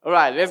All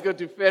right, let's go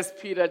to 1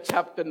 Peter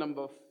chapter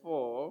number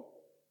 4,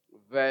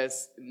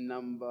 verse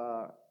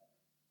number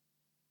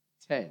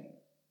 10.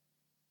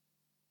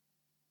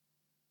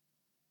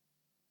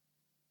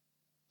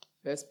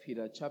 1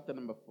 Peter chapter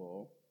number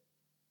 4,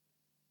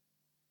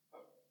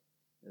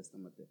 verse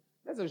number 10.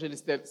 Let's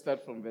actually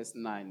start from verse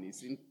 9.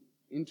 It's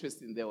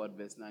interesting there what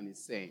verse 9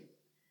 is saying.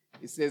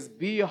 It says,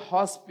 be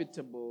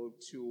hospitable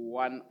to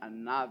one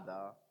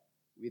another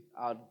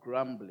without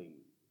grumbling.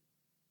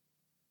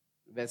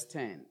 Verse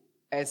 10.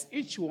 As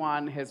each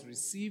one has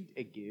received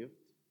a gift,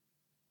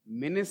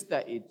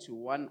 minister it to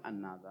one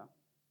another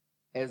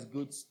as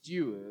good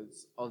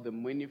stewards of the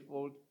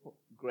manifold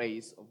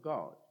grace of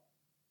God.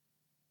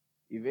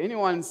 If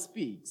anyone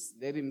speaks,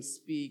 let him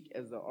speak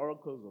as the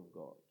oracles of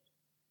God.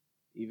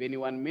 If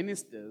anyone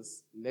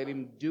ministers, let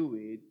him do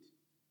it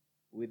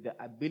with the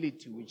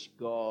ability which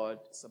God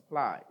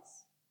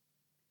supplies,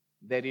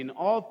 that in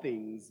all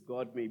things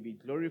God may be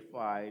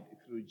glorified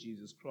through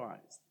Jesus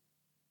Christ,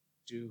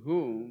 to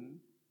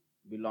whom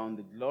belong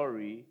the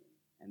glory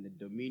and the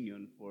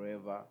dominion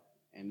forever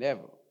and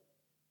ever.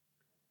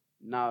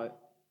 Now,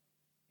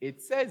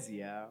 it says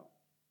here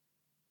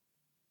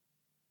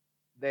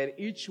that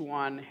each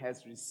one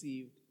has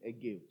received a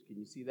gift. Can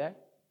you see that?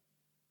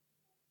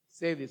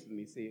 Say this with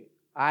me. Say,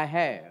 I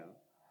have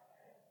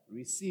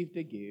received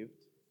a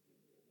gift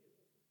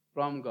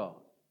from God.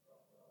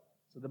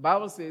 So the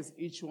Bible says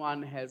each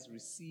one has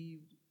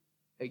received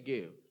a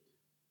gift.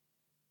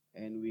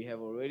 And we have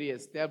already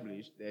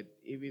established that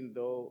even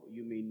though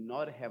you may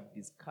not have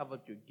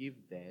discovered your gift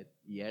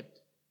yet,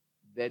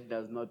 that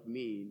does not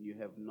mean you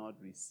have not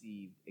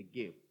received a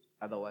gift.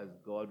 Otherwise,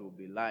 God will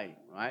be lying,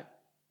 right?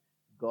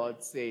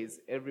 God says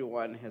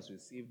everyone has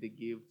received a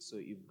gift. So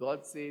if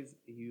God says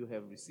you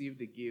have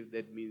received a gift,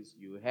 that means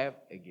you have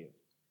a gift.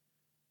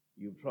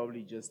 You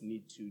probably just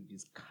need to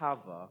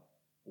discover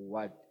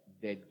what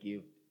that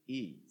gift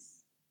is.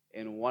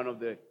 And one of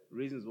the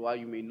reasons why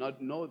you may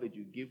not know that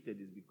you're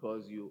gifted is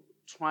because you're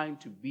trying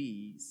to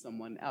be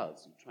someone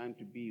else. You're trying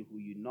to be who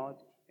you're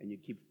not, and you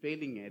keep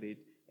failing at it,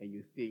 and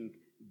you think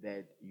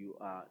that you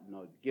are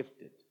not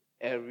gifted.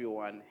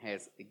 Everyone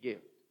has a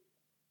gift.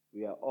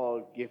 We are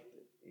all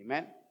gifted.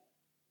 Amen?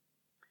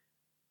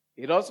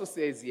 It also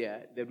says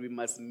here that we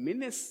must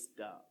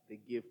minister the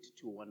gift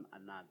to one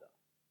another.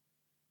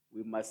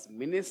 We must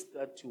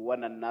minister to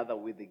one another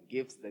with the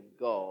gifts that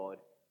God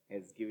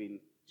has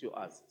given to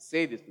us.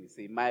 Say this, please.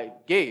 Say, my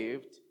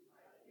gift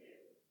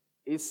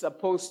is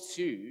supposed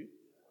to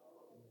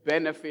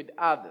benefit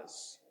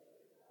others.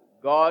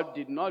 God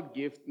did not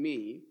gift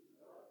me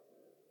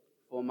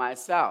for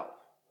myself,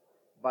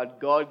 but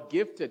God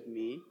gifted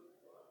me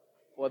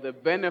for the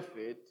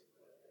benefit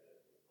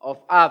of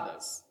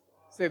others.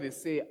 Say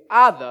this. Say,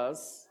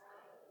 others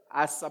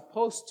are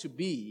supposed to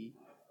be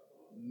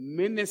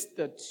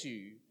ministered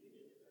to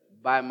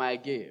by my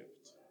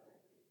gift.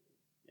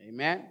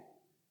 Amen?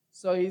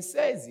 So he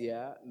says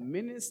here,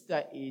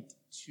 minister it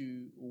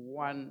to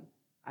one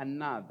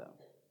another.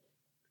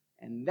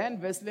 And then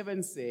verse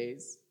 11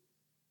 says,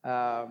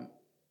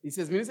 he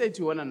says, minister it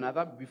to one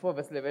another, before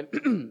verse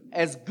 11,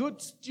 as good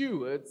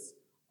stewards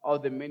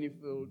of the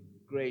manifold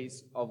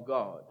grace of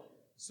God.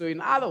 So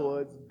in other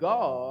words,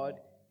 God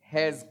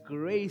has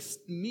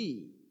graced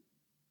me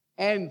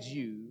and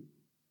you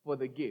for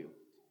the gift.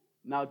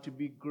 Now, to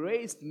be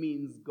graced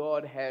means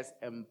God has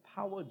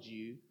empowered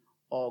you,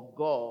 or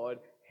God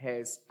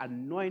has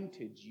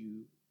anointed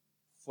you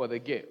for the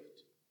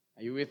gift.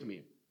 Are you with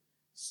me?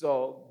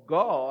 So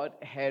God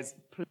has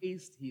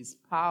placed his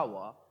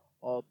power,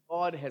 or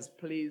God has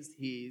placed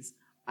his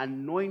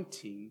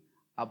anointing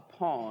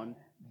upon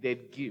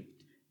that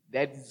gift.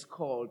 That is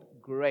called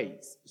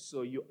grace.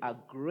 So you are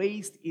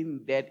graced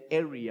in that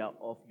area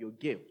of your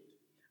gift.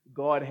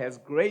 God has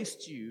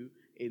graced you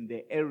in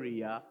the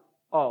area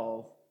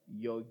of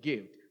your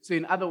gift. So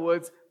in other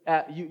words,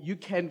 you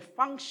can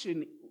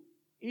function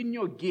in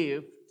your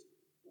gift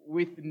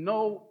with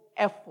no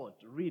effort,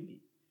 really.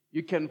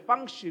 You can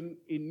function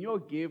in your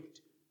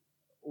gift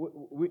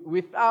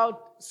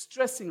without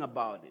stressing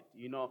about it.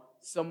 You know,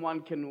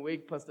 someone can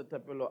wake Pastor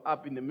Tapelo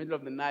up in the middle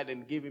of the night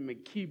and give him a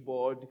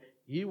keyboard.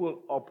 He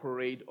will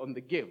operate on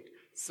the gift.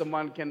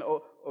 Someone can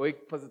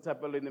wake Pastor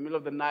Tapelo in the middle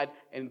of the night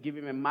and give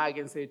him a mic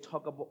and say,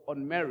 talk about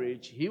on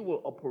marriage. He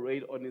will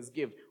operate on his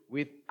gift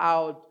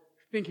without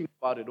thinking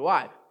about it.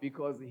 Why?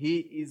 Because he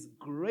is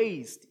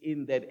graced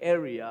in that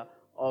area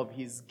of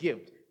his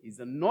gift. He's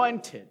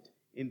anointed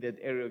in that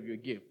area of your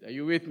gift. Are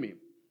you with me?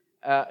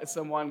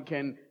 Someone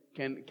can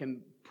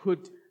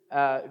put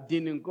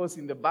Dean Nkosi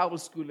in the Bible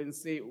school and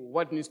say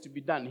what needs to be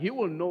done. He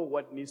will know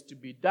what needs to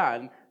be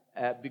done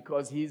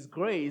because he's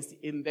graced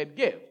in that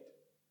gift.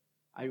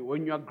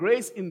 When you are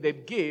graced in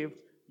that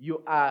gift,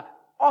 you are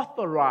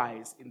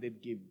authorized in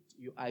that gift.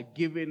 You are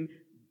given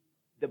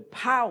the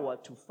power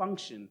to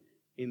function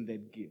in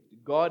that gift.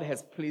 God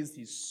has placed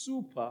his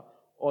super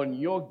on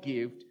your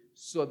gift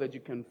so that you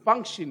can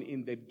function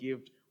in that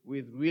gift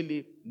with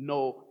really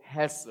no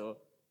hassle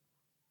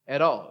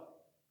at all.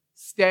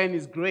 Stan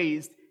is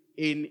graced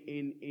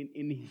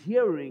in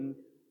hearing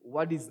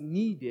what is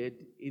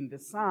needed in the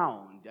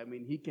sound. I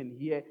mean, he can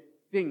hear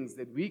things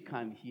that we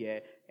can't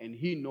hear, and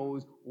he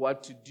knows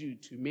what to do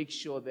to make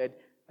sure that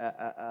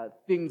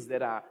things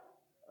that are,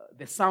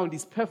 the sound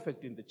is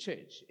perfect in the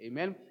church.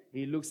 Amen?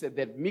 He looks at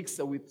that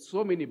mixer with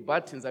so many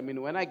buttons. I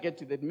mean, when I get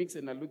to that mixer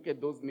and I look at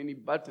those many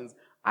buttons,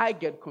 I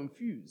get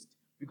confused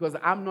because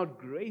I'm not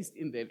graced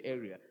in that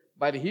area.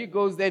 But he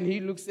goes there and he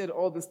looks at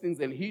all these things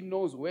and he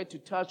knows where to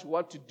touch,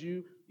 what to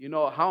do,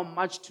 how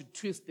much to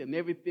twist and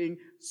everything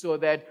so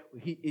that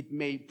it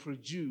may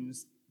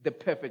produce the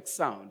perfect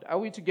sound. Are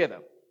we together?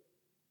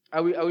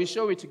 Are we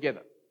sure we're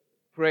together?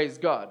 Praise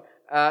God.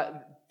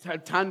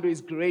 Thando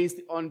is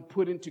graced on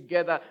putting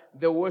together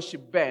the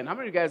worship band. How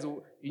many of you guys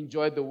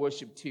enjoyed the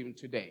worship team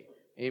today?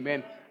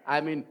 Amen.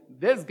 I mean,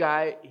 this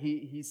guy,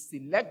 he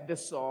select the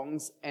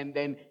songs and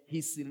then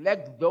he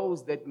select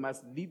those that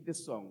must lead the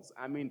songs.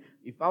 I mean,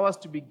 if I was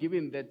to be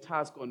given the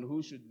task on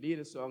who should lead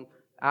a song,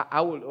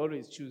 I will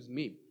always choose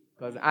me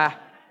because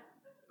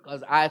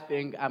I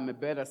think I'm a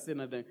better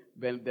singer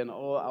than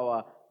all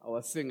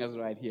our singers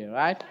right here,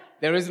 right?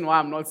 The reason why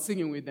I'm not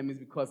singing with them is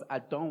because I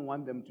don't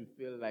want them to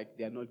feel like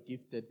they're not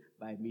gifted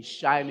by me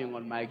shining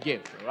on my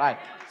gift, right?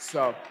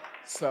 So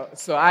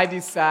I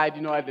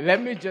decide,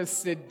 let me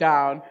just sit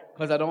down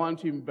because I don't want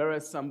to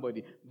embarrass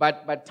somebody.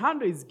 But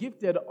Thando is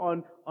gifted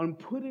on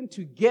putting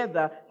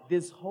together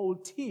this whole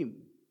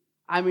team.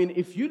 I mean,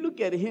 if you look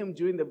at him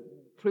during the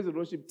praise and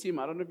worship team,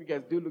 I don't know if you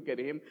guys do look at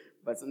him,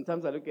 but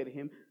sometimes I look at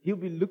him, he'll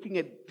be looking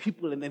at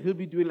people and then he'll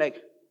be doing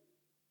like,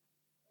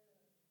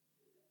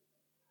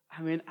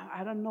 I mean,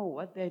 I don't know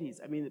what that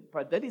is. I mean,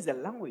 but that is a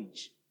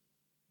language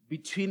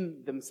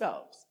between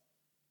themselves,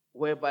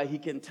 whereby he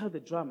can tell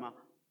the drummer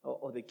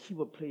or the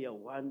keyboard player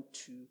 1,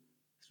 2,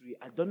 3.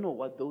 I don't know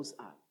what those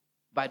are.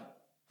 But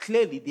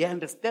clearly they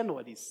understand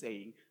what he's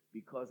saying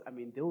because, I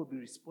mean, they will be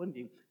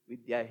responding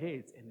with their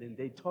heads and then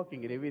they're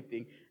talking and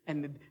everything.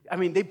 And, I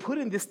mean, they put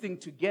in this thing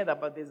together,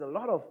 but there's a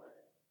lot of,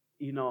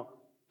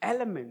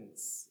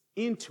 elements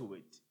into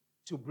it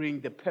to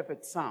bring the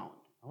perfect sound.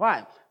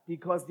 Why?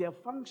 Because they are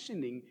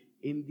functioning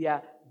in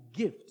their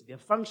gift. They're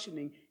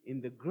functioning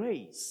in the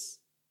grace.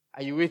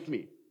 Are you with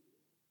me?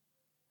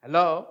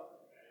 Hello?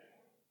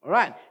 All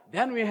right.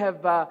 Then we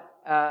have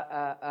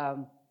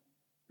Mr.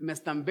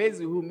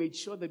 Mbezi, who made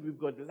sure that we've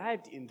got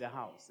light in the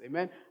house.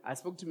 Amen. I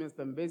spoke to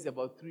Mr. Mbezi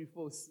about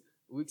 3-4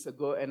 weeks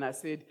ago, and I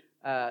said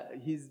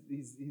his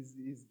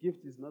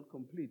gift is not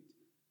complete.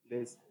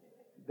 There's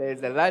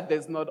a light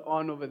that's not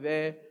on over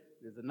there.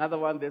 There's another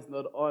one that's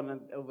not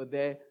on over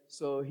there.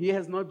 So he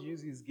has not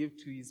used his gift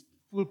to his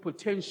full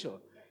potential.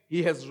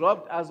 He has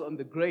robbed us on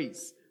the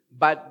grace.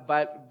 But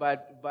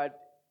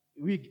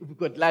we've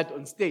got light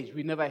on stage.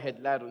 We never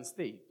had light on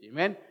stage.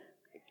 Amen?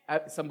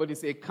 Somebody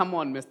say, come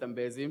on, Mr.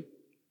 Mbezi.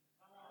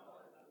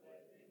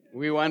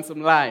 We want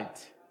some light.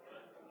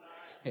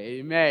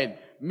 Amen.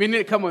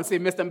 Come on, say,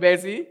 Mr.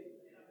 Mbezi,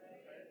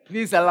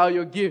 please allow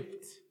your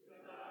gift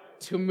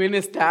to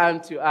minister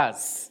unto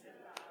us.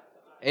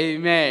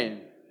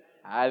 Amen.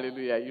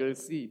 Hallelujah. You'll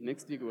see.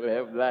 Next week we'll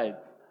have light.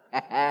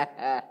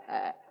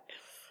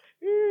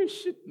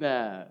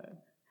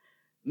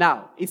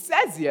 Now, it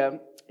says here,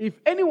 if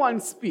anyone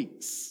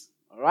speaks,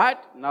 all right?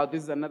 Now,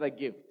 this is another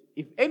gift.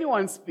 If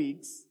anyone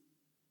speaks,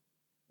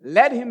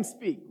 let him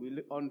speak. We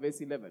look on verse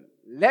 11.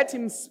 Let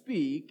him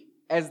speak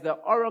as the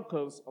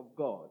oracles of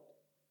God.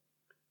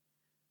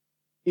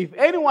 If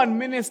anyone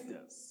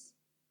ministers,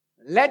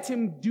 let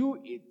him do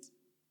it.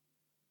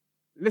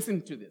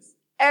 Listen to this.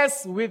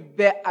 As with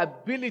the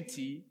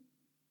ability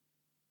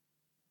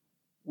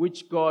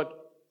which God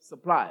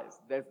supplies.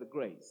 That's the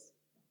grace.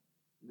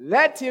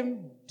 Let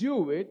him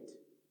do it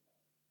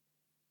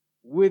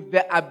with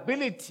the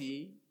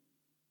ability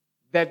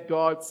that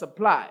God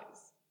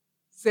supplies.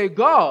 Say,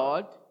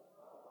 God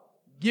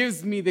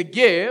gives me the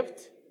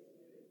gift,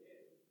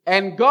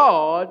 and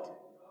God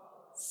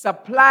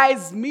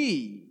supplies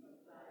me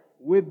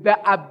with the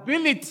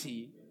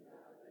ability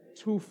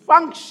to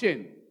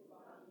function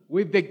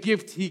with the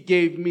gift he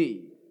gave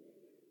me.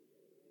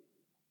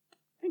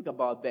 Think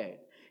about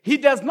that. He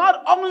does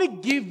not only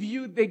give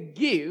you the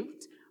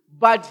gift,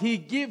 but he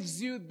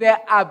gives you the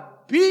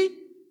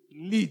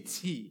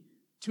ability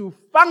to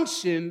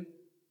function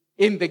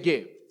in the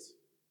gift.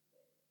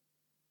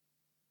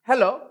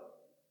 Hello?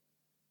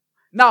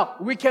 Now,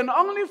 we can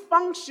only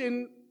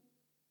function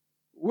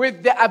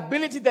with the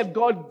ability that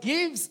God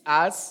gives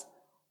us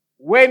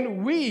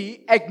when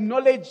we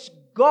acknowledge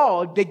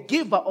God, the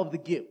giver of the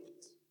gift.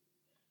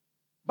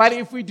 But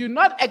if we do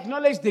not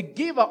acknowledge the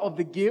giver of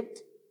the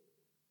gift,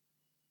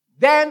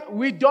 then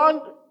we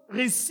don't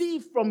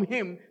receive from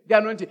him the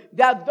anointing.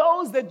 There are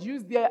those that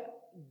use their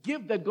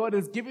gift that God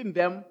has given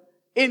them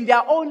in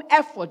their own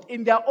effort,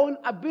 in their own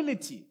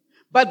ability.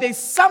 But there's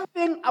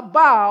something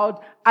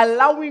about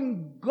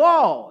allowing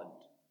God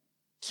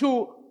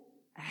to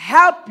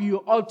help you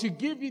or to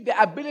give you the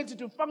ability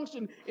to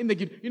function in the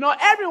gift. You know,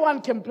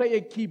 everyone can play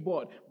a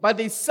keyboard, but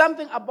there's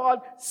something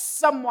about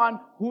someone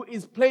who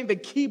is playing the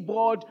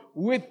keyboard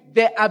with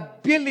the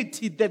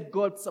ability that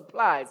God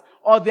supplies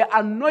or the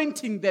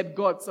anointing that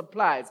God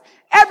supplies.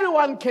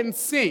 Everyone can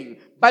sing,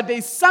 but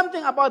there's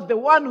something about the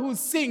one who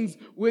sings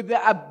with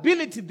the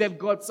ability that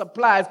God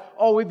supplies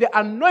or with the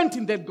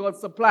anointing that God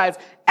supplies.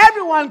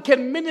 Everyone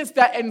can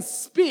minister and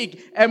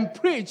speak and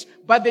preach,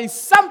 but there's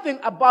something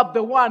about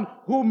the one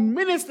who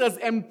ministers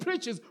and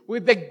preaches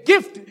with the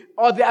gift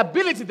or the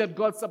ability that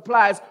God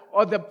supplies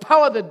or the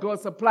power that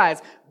God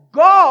supplies.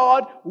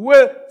 God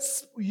will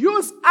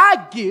use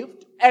our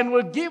gift and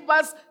will give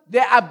us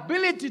the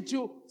ability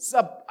to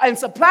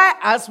supply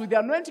us with the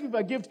anointing of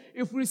our gift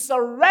if we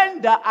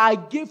surrender our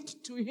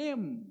gift to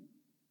Him.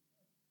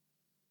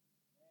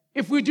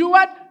 If we do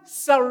what?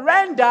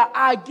 Surrender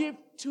our gift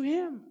to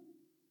Him.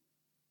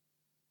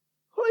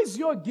 Who is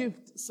your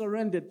gift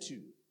surrendered to?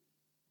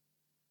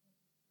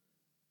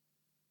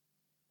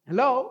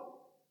 Hello?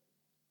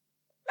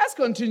 Let's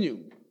continue.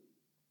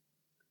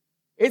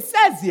 It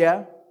says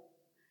here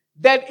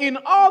that in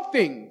all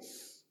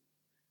things,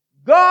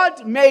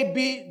 God may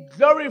be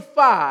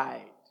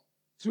glorified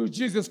through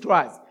Jesus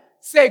Christ.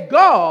 Say,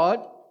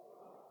 God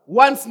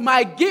wants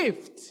my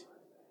gift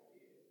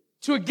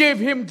to give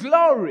Him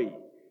glory.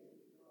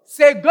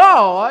 Say,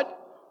 God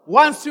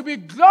wants to be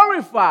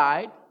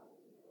glorified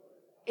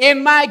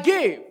in my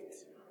gift.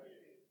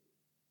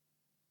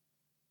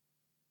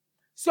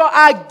 So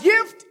our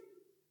gift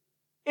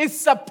is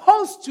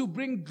supposed to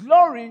bring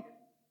glory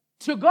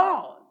to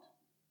God.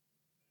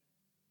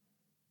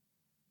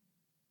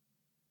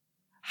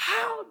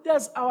 How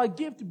does our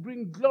gift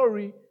bring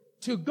glory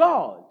to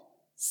God?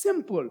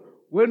 Simple.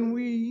 When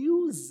we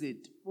use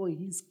it for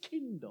His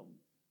kingdom.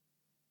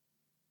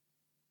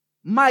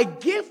 My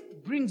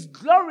gift brings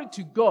glory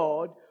to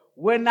God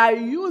when I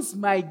use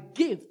my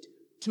gift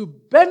to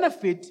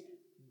benefit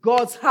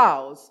God's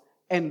house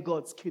and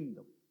God's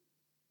kingdom.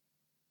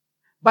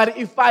 But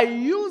if I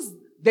use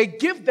the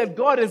gift that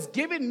God has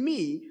given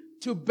me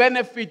to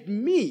benefit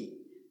me,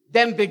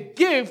 then the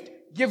gift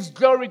gives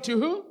glory to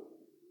who?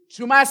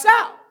 To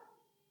myself.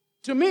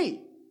 To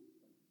me.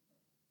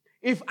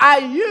 If I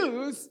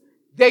use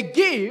the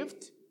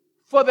gift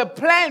for the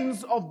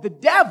plans of the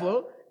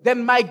devil,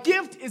 then my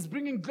gift is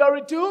bringing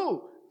glory to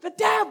who? The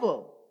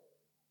devil.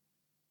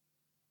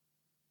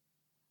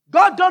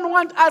 God don't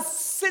want us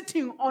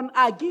sitting on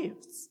our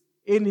gifts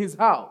in His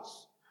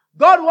house.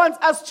 God wants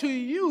us to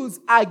use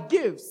our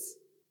gifts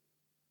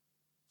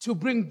to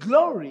bring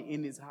glory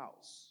in His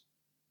house.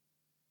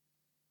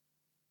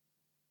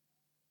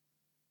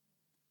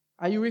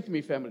 Are you with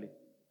me, family?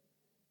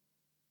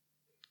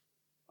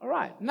 All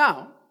right,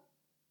 now,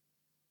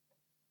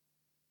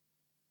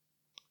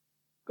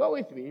 go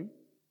with me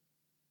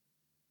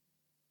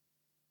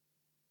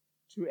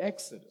to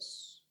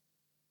Exodus.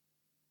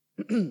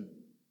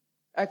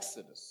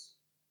 Exodus.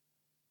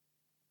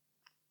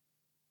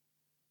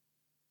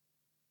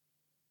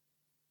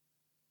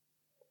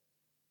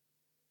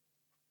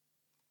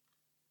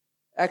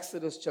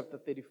 Exodus chapter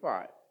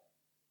 35.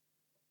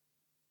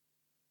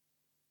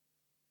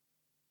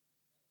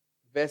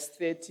 Verse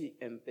 30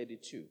 and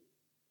 32.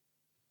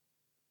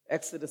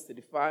 Exodus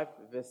 35,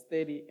 verse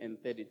 30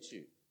 and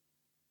 32.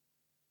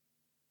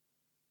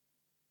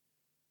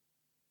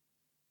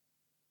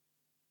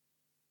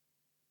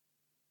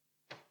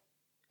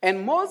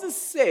 And Moses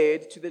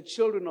said to the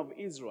children of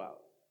Israel,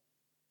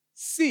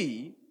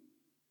 see,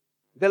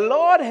 the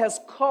Lord has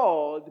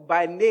called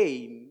by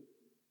name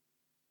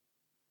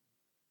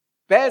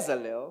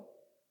Bezalel,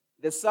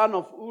 the son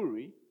of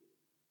Uri,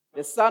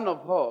 the son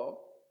of Hur,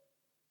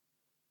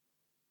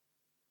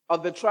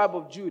 of the tribe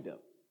of Judah.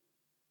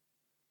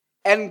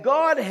 And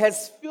God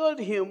has filled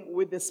him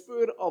with the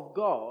Spirit of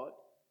God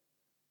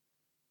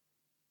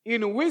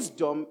in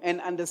wisdom and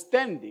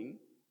understanding,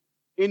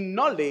 in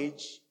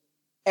knowledge,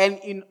 and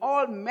in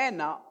all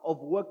manner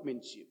of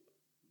workmanship.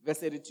 Verse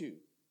 32.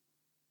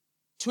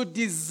 To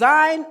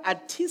design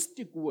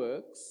artistic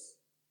works,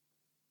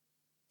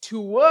 to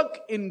work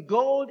in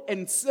gold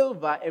and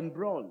silver and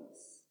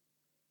bronze,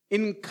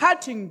 in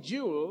cutting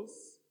jewels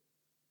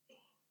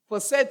for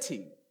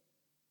setting,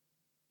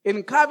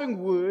 in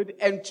carving wood,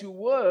 and to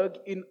work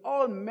in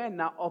all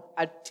manner of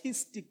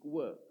artistic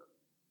work.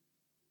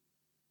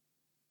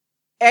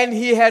 And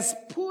he has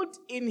put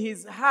in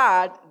his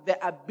heart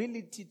the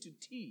ability to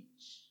teach.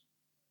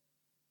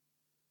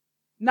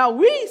 Now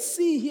we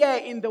see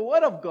here in the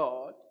Word of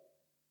God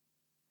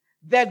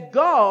that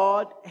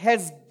God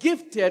has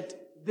gifted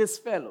this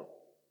fellow.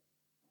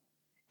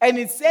 And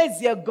it says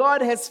here,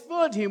 God has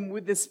filled him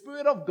with the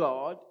Spirit of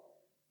God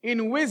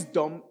in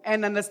wisdom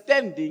and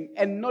understanding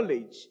and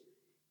knowledge,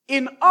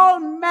 in all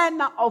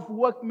manner of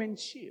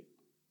workmanship,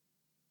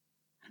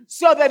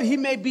 so that he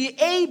may be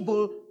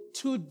able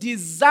to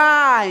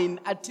design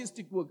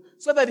artistic work,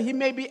 so that he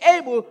may be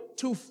able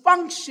to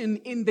function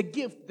in the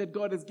gift that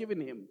God has given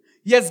him.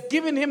 He has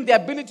given him the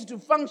ability to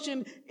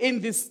function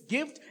in this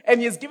gift, and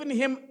he has given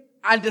him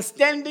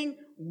understanding,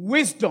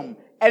 wisdom,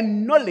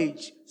 and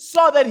knowledge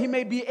so that he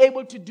may be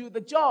able to do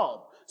the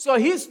job. So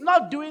he's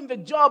not doing the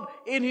job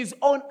in his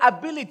own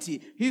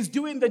ability. He's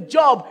doing the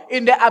job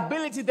in the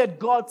ability that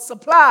God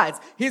supplies.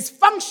 He's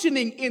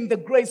functioning in the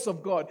grace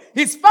of God.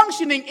 He's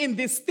functioning in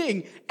this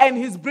thing, and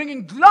he's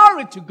bringing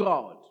glory to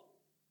God.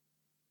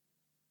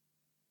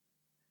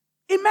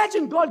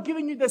 Imagine God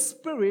giving you the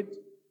Spirit,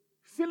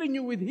 filling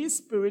you with his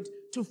Spirit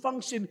to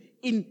function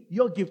in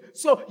your gift.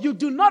 So you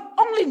do not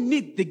only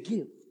need the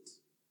gift.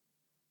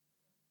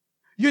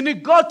 You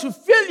need God to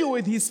fill you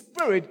with his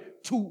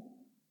Spirit to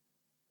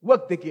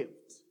work the gift.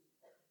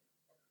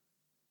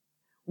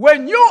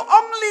 When you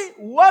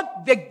only work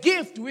the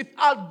gift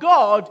without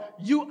God,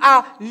 you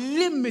are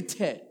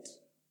limited.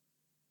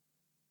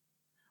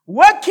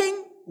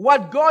 Working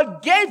what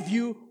God gave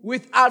you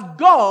without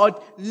God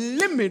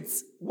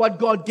limits what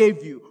God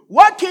gave you.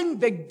 Working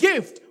the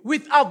gift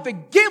without the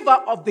giver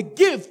of the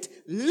gift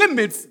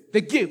limits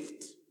the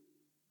gift.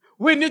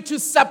 We need to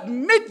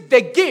submit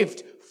the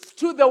gift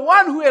to the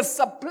one who has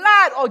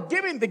supplied or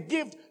given the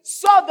gift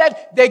so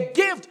that the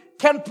gift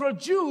can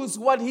produce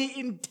what he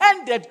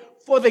intended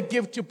for the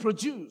gift to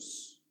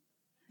produce.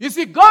 You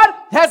see, God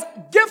has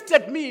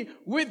gifted me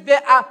with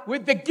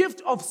the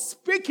gift of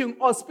speaking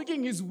or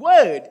speaking his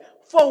word.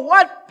 For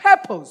what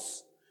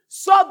purpose?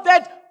 So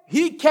that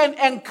he can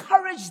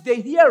encourage the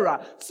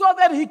hearer, so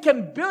that he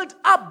can build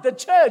up the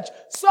church,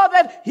 so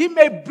that he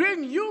may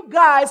bring you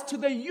guys to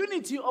the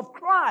unity of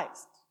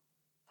Christ.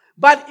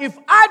 But if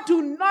I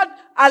do not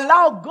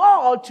allow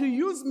God to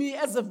use me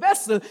as a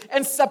vessel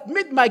and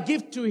submit my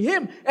gift to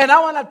him, and I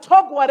want to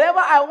talk whatever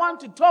I want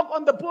to talk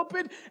on the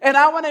pulpit, and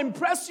I want to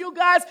impress you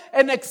guys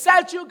and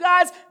excite you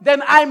guys,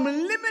 then I'm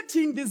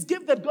limiting this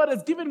gift that God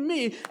has given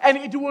me, and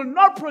it will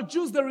not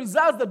produce the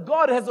results that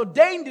God has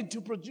ordained it to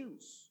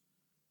produce.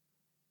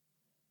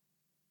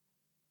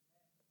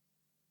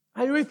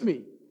 Are you with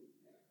me?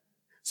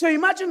 So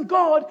imagine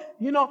God,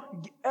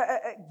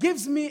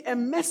 gives me a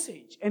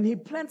message, and he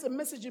plants a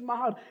message in my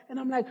heart, and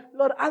I'm like,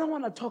 Lord, I don't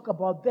want to talk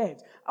about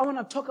that. I want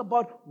to talk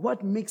about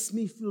what makes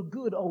me feel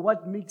good, or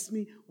what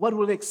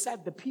will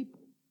excite the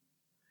people.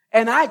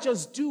 And I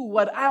just do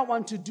what I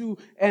want to do,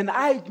 and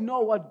I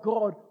ignore what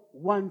God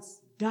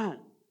wants done.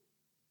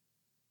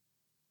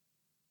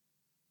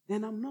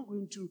 Then I'm not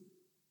going to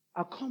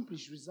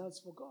accomplish results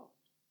for God.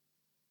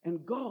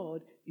 And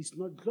God is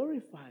not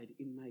glorified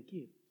in my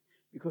gift.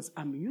 Because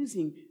I'm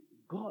using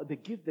God, the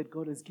gift that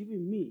God has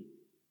given me,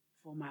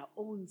 for my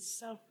own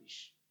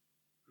selfish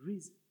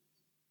reason.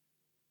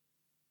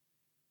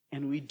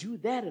 And we do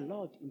that a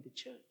lot in the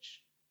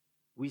church.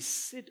 We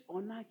sit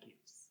on our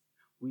gifts.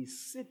 We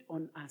sit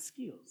on our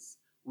skills.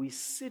 We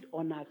sit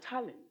on our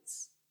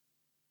talents.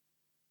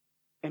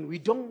 And we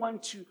don't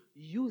want to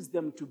use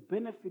them to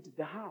benefit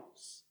the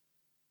house.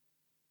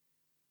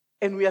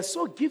 And we are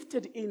so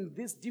gifted in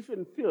these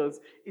different fields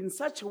in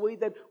such a way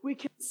that we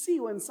can see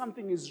when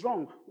something is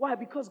wrong. Why?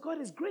 Because God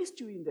has graced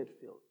you in that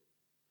field.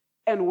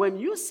 And when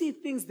you see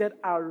things that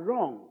are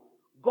wrong,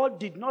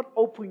 God did not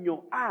open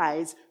your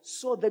eyes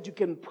so that you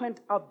can point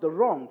out the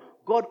wrong.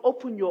 God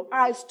opened your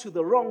eyes to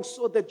the wrong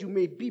so that you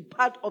may be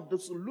part of the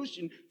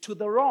solution to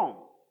the wrong.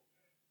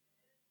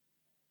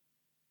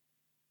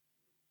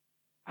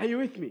 Are you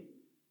with me?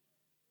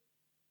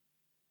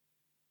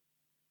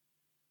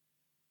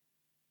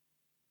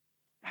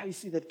 You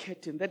see that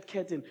curtain,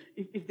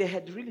 if they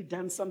had really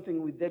done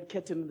something with that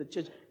curtain in the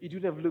church, it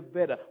would have looked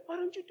better. Why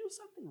don't you do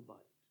something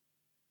about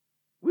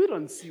it? We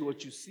don't see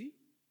what you see.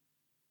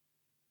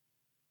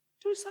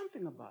 Do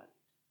something about it.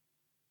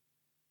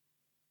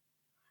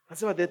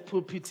 That's about that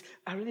pulpit.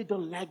 I really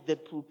don't like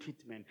that pulpit,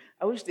 man.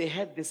 I wish they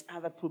had this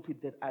other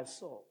pulpit that I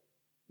saw.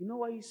 You know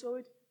why you saw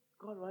it?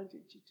 God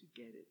wanted you to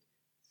get it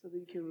so that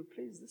you can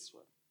replace this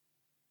one.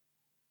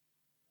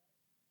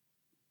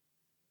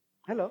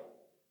 Hello?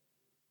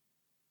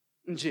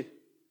 Nje.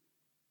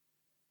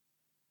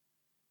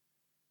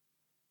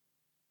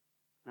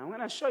 Now I'm going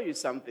to show you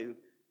something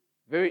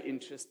very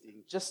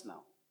interesting just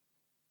now.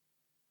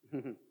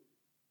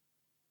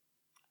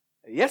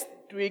 Last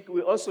week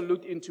we also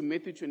looked into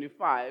Matthew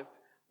 25,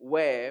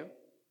 where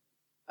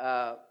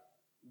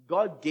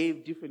God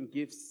gave different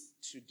gifts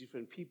to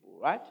different people,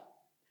 right?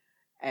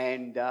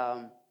 And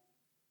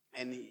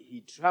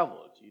he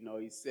traveled.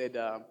 He said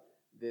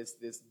this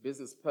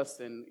business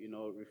person,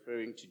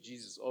 referring to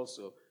Jesus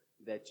also,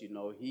 that,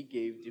 he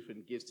gave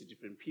different gifts to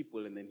different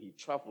people, and then he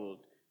traveled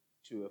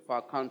to a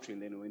far country,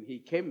 and then when he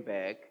came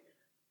back,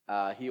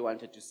 he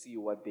wanted to see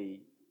what they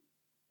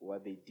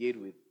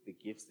did with the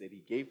gifts that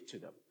he gave to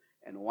them.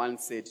 And one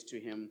said to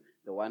him,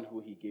 the one who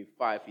he gave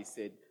 5, he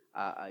said,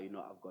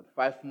 I've got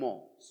 5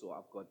 more, so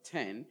I've got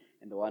 10.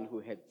 And the one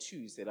who had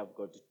 2 said, I've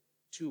got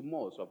 2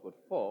 more, so I've got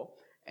 4.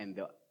 And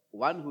the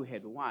one who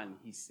had 1,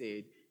 he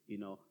said,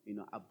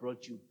 I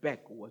brought you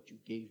back what you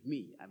gave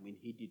me. I mean,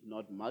 he did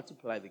not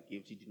multiply the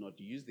gift. He did not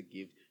use the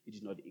gift. He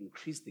did not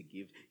increase the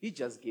gift. He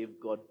just gave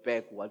God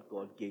back what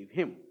God gave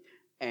him.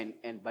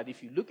 But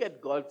if you look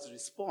at God's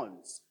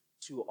response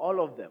to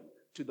all of them,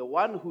 To the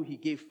one who he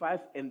gave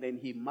 5, and then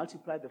he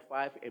multiplied the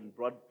 5 and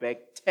brought back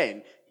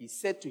 10, he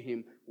said to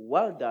him,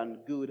 well done,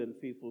 good and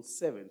faithful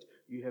servant.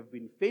 You have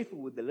been faithful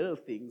with the little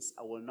things.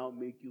 I will now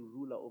make you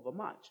ruler over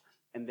much.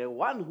 And the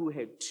one who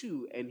had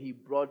 2 and he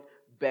brought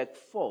back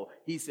 4,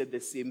 he said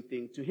the same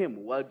thing to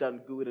him. Well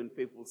done, good and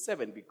faithful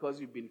servant. Because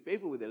you've been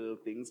faithful with the little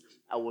things,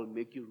 I will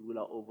make you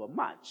ruler over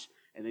much.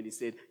 And then he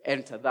said,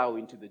 enter thou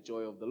into the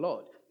joy of the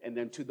Lord. And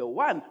then to the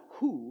one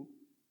who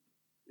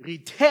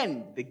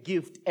returned the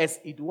gift as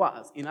it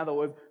was. In other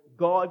words,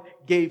 God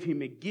gave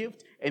him a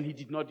gift and he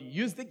did not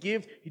use the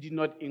gift. He did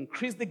not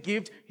increase the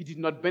gift. He did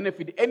not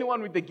benefit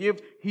anyone with the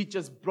gift. He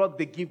just brought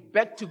the gift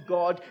back to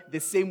God the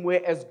same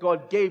way as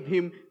God gave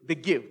him the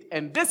gift.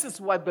 And this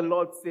is what the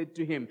Lord said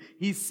to him.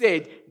 He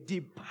said,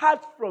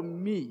 depart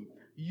from me,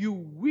 you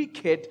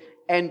wicked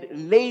and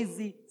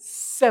lazy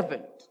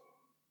servant.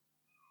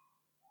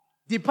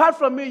 Depart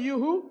from me, you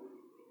who?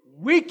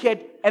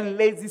 Wicked and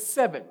lazy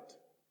servant.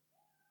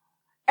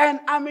 And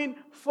I mean,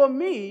 for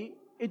me,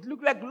 it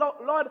looked like,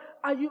 Lord,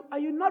 are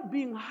you not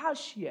being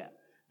harsh here?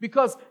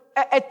 Because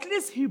at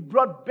least he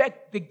brought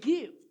back the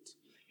gift.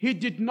 He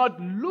did not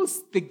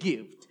lose the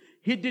gift.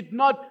 He did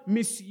not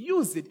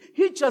misuse it.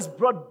 He just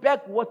brought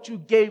back what you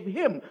gave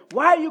him.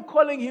 Why are you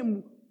calling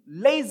him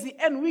lazy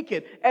and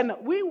wicked? And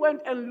we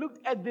went and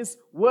looked at this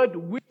word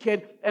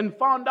wicked and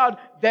found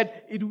out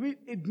that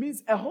it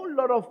means a whole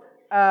lot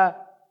of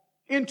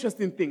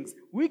interesting things.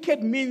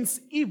 Wicked means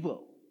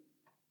evil.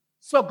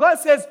 So God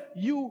says,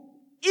 you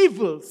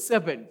evil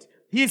servant.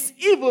 He's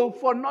evil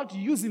for not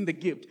using the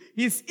gift.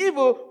 He's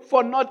evil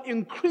for not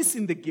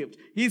increasing the gift.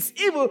 He's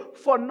evil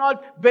for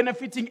not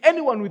benefiting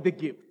anyone with the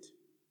gift.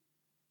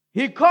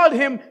 He called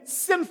him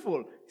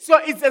sinful. So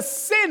it's a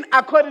sin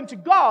according to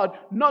God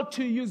not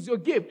to use your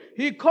gift.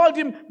 He called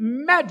him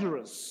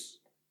murderous.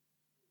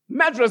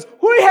 Murderous.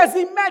 Who has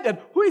he murdered?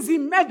 Who is he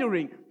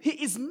murdering? He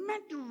is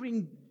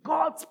murdering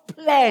God's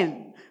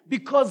plan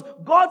because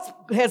God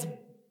has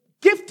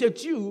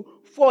gifted you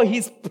for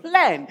his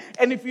plan.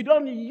 And if you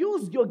don't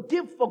use your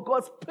gift for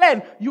God's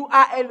plan, you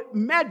are a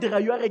murderer.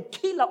 You are a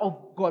killer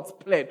of God's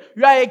plan.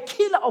 You are a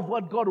killer of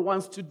what God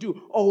wants to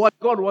do or what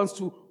God wants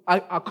to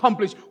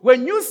accomplish.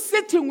 When you're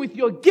sitting with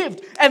your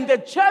gift and the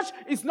church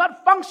is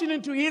not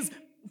functioning to his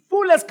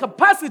fullest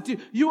capacity,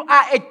 you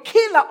are a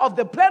killer of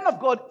the plan of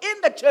God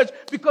in the church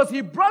because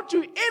he brought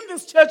you in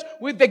this church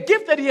with the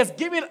gift that he has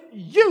given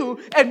you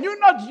and you're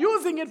not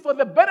using it for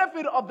the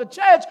benefit of the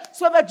church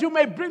so that you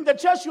may bring the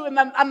church to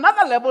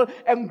another level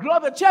and grow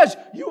the church.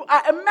 You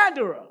are a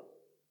murderer.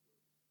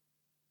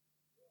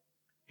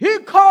 He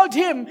called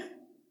him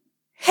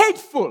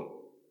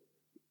hateful.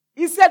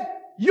 He said,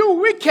 you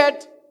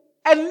wicked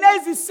and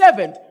lazy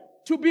servant.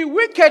 To be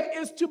wicked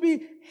is to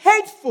be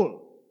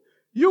hateful.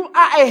 You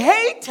are a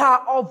hater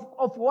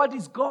of what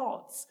is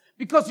God's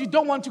because you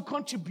don't want to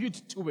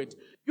contribute to it.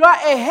 You are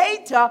a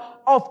hater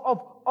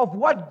of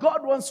what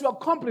God wants to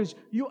accomplish.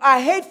 You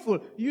are hateful.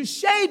 You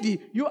shady.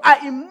 You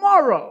are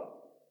immoral.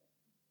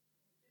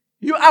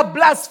 You are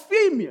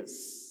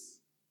blasphemous.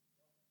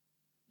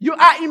 You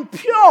are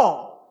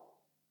impure.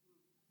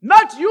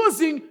 Not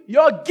using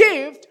your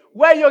gift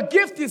where your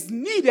gift is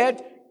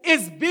needed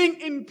is being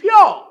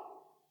impure.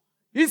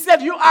 He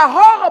said, you are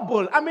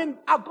horrible. I mean,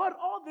 I got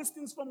all these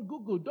things from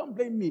Google. Don't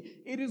blame me.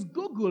 It is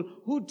Google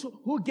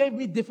who gave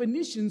me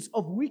definitions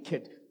of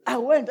wicked.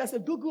 I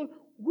said, Google,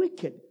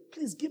 wicked.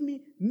 Please give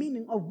me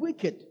meaning of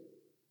wicked.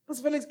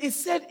 Pastor Felix, it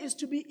said it's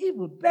to be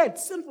evil, bad,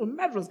 sinful,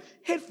 murderous,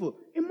 hateful,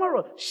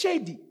 immoral,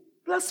 shady,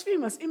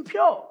 blasphemous,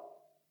 impure,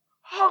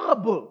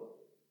 horrible.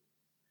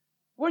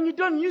 When you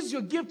don't use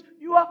your gift,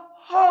 you are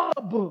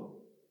horrible.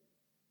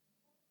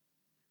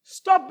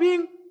 Stop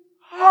being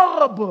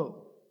horrible.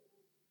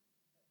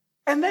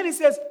 And then he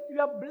says, you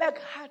are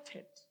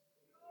black-hearted.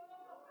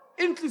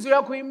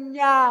 Inhliziyo yakho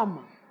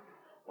imnyama.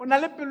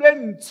 Unalempilo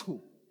enthu.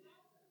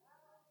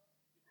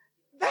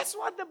 That's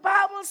what the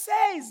Bible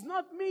says,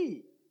 not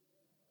me.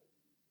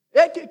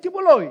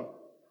 Kiboloy.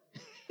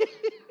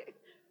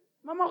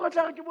 Mama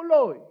khotla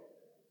kiboloy.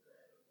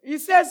 He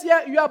says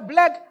here, you are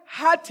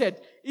black-hearted.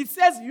 It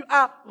says you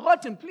are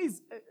rotten.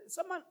 Please,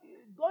 someone,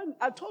 go in.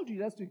 I told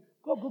you last week,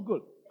 go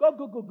Google. Go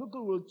Google.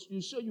 Google will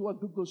show you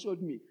what Google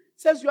showed me. It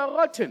says you are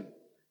rotten.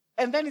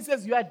 And then it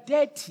says you are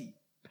dirty,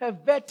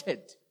 perverted.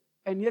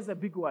 And here's a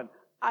big one,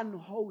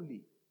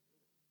 unholy.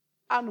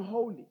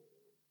 Unholy.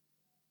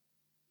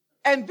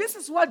 And this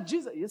is what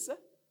Jesus, yes sir?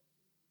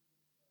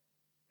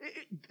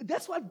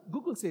 That's what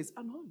Google says,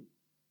 unholy.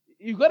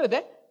 You got it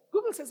there?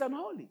 Google says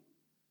unholy.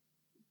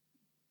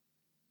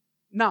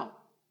 Now,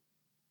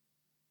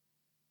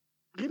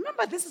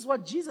 remember this is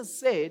what Jesus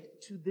said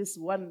to this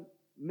one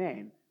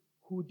man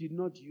who did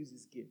not use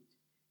his gift.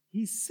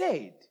 He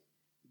said,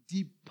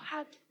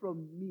 depart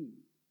from me,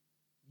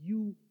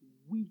 you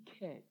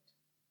wicked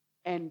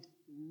and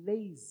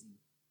lazy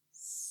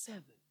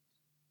servant.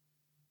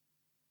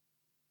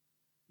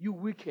 You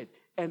wicked.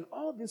 And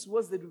all these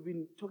words that we've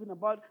been talking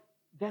about,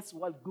 that's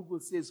what Google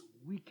says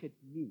wicked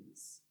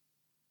means.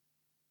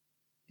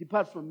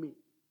 Depart from me.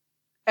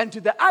 And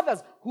to the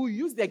others who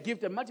used their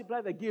gift and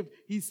multiplied their gift,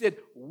 he said,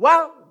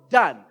 well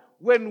done.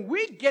 When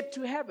we get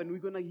to heaven, we're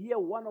going to hear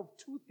one of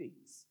two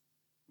things.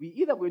 We're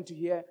either going to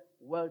hear,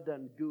 well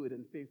done, good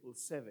and faithful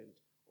servant,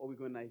 or we're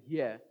going to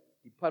hear,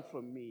 depart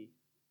from me,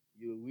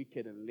 you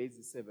wicked and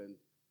lazy servant,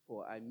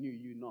 for I knew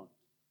you not.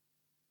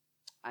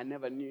 I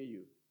never knew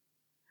you.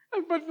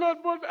 But Lord,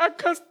 I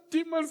cast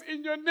demons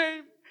in your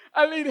name.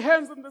 I laid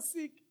hands on the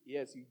sick.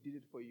 Yes, you did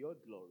it for your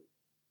glory.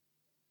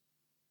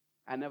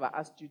 I never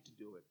asked you to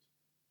do it.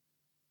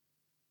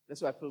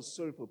 That's why I feel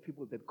sorry for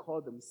people that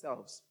call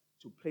themselves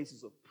to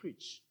places of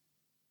preach,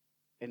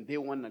 and they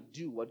want to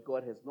do what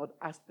God has not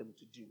asked them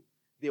to do.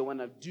 They want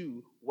to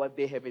do what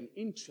they have an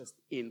interest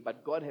in,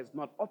 but God has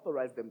not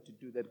authorized them to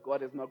do that.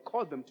 God has not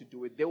called them to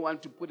do it. They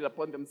want to put it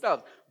upon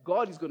themselves.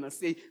 God is going to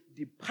say,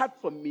 depart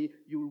from me,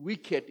 you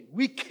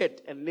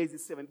wicked and lazy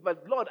servant.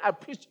 But Lord, I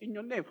preached in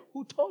your name.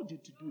 Who told you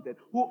to do that?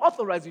 Who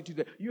authorized you to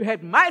do that? You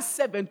had my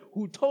servant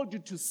who told you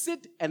to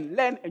sit and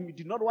learn, and you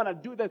did not want to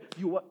do that.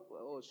 You were,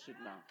 oh shit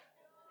now.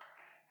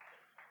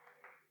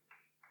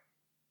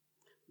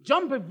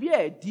 John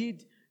Bevere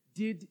did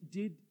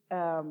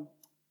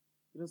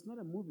it was not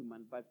a movie,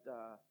 man, but,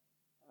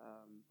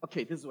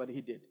 okay, this is what he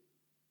did.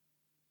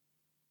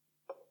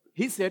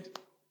 He said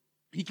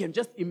he can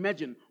just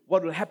imagine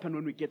what will happen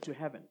when we get to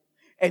heaven.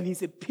 And he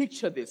said,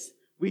 picture this.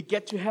 We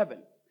get to heaven,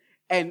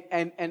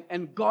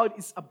 and God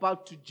is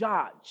about to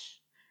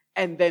judge.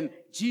 And then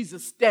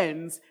Jesus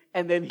stands,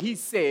 and then he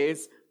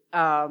says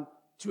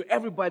to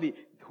everybody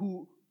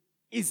who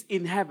is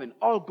in heaven,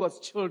 all God's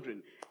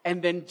children,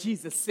 and then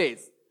Jesus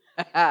says,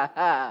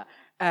 and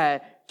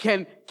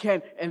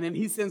then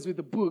he sends with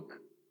the book,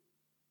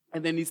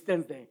 and then he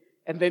stands there,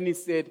 and then he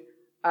said,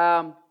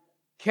 can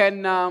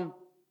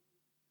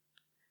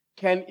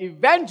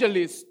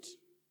evangelist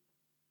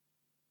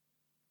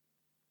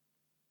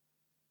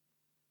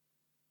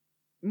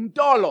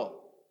Mtolo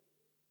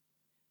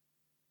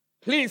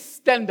please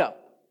stand up?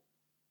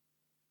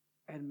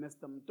 And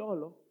Mr.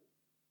 Mtolo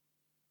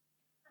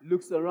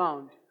looks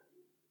around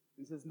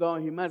and says, no,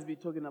 he must be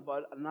talking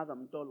about another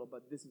Mtolo,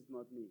 but this is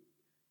not me.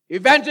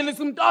 Evangelist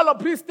Mtolo,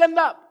 please stand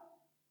up.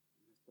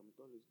 Mr.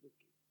 Mtolo is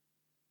looking.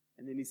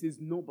 And then he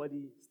sees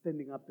nobody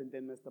standing up, and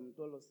then Mr.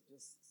 Mtolo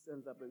just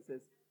stands up and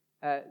says,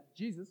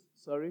 Jesus,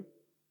 sorry,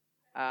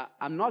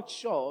 I'm not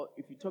sure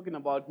if you're talking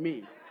about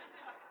me.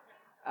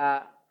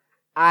 I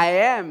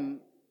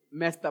am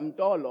Mr.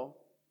 Mtolo,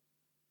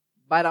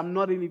 but I'm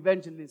not an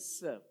evangelist,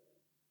 sir.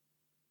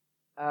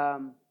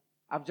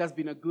 I've just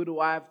been a good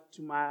wife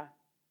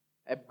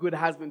a good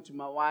husband to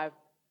my wife,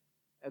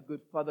 a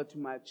good father to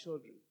my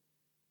children.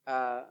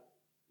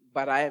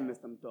 But I am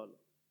Mr. Mtolo.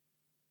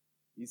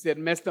 He said,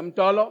 Mr.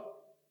 Mtolo,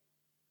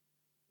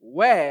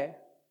 where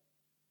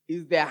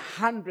is the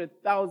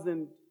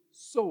 100,000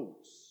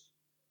 souls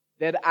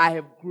that I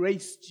have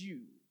graced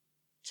you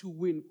to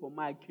win for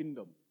my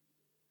kingdom?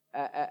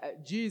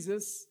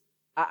 Jesus,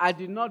 I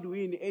did not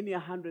win any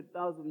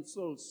 100,000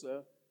 souls,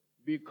 sir,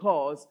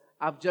 because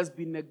I've just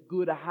been a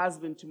good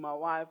husband to my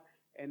wife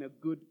and a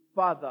good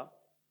father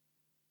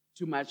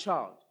to my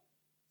child.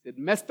 He said,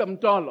 Mr.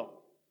 Mtolo,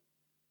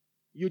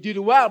 you did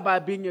well by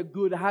being a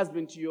good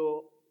husband to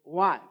your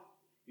wife.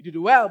 You did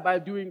well by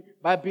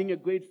being a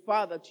great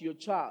father to your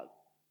child.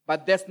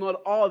 But that's not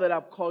all that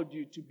I've called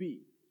you to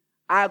be.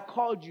 I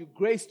called you,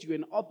 graced you,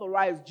 and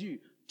authorized you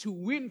to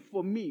win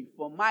for me,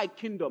 for my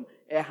kingdom,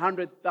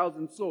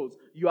 100,000 souls.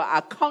 You are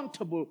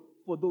accountable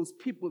for those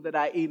people that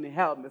are in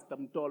hell, Mr.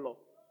 Mtolo.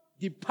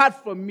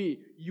 Depart from me,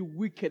 you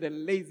wicked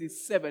and lazy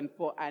servant,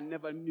 for I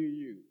never knew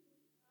you.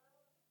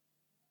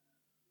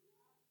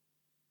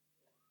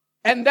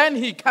 And then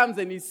he comes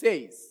and he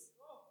says,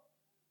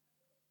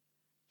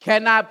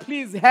 can I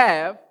please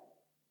have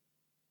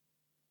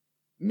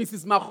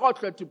Mrs.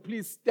 Makgotlo to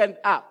please stand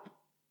up?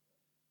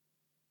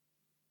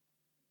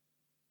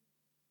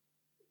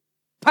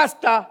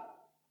 Pastor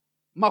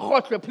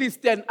Makgotlo, please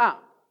stand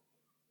up.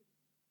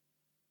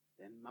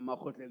 Then Mama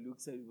Makgotlo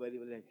looks at everybody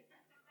like,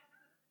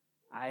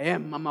 I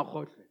am Mama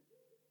Makgotlo,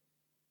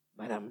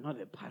 but I'm not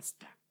a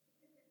pastor.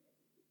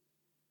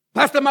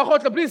 Pastor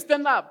Makgotlo, please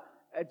stand up.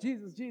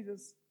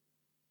 Jesus.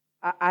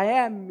 I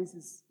am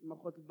Mrs.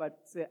 Makgotlo, but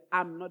say,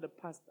 I'm not a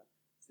pastor.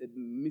 Said,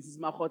 Mrs.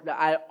 Makgotlo,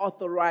 I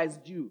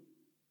authorized you,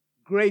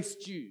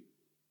 graced you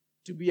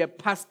to be a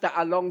pastor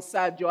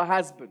alongside your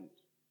husband.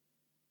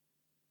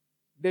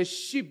 The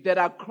sheep that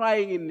are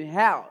crying in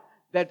hell,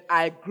 that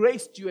I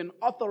graced you and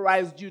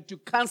authorized you to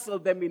counsel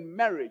them in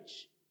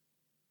marriage.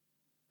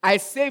 I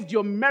saved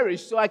your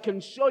marriage so I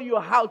can show you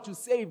how to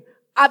save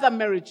other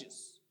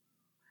marriages.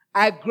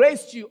 I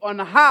graced you on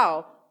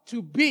how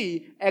to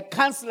be a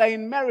counselor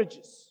in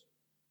marriages.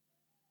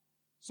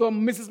 So,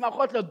 Mrs.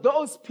 Makgotlo,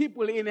 those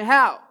people in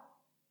hell,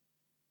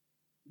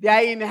 they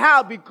are in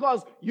hell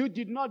because you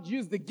did not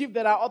use the gift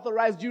that I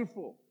authorized you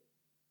for.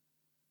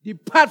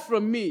 Depart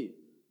from me,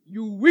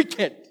 you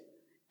wicked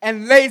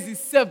and lazy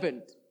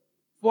servant,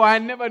 for I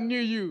never knew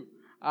you.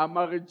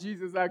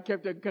 Jesus, I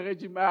kept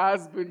encouraging my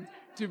husband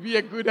to be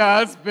a good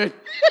husband.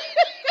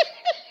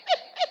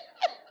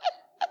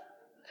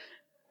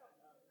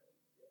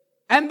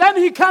 And then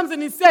he comes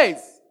and he says,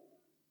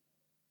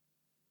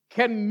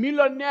 can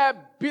millionaire,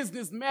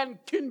 businessman,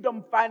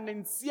 kingdom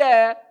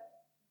financier,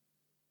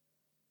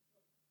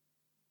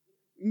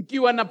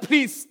 Nkiwana,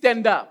 please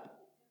stand up?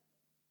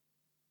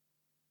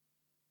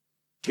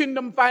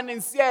 Kingdom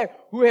financier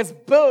who has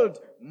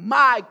built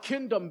my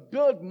kingdom,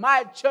 built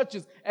my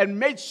churches, and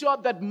made sure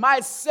that my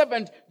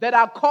servant that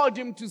I called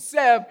him to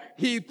serve,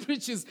 he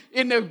preaches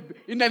in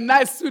a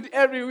nice suit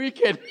every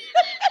weekend.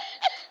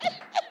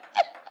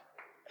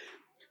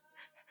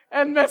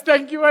 And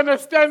Mr. Nkiwana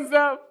stands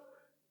up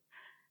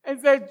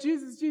and said,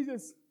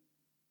 Jesus,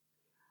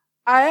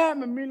 I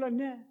am a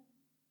millionaire.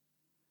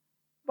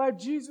 But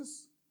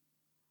Jesus,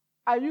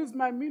 I use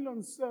my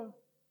millions, sir,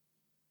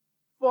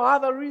 for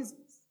other reasons.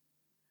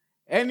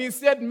 And he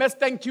said,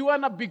 Mr.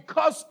 Nkiwana,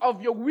 because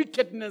of your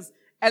wickedness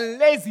and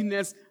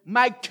laziness,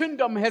 my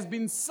kingdom has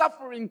been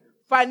suffering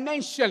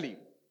financially.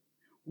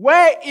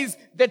 Where is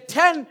the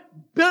 10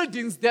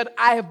 buildings that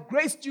I have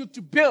graced you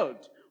to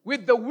build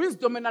with the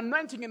wisdom and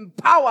anointing and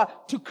power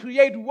to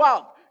create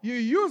wealth? You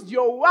used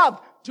your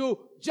wealth to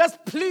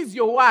just please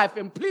your wife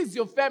and please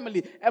your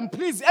family and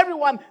please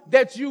everyone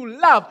that you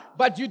love,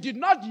 but you did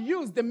not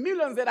use the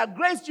millions that I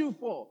graced you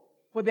for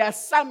the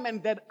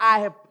assignment that I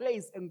have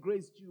placed and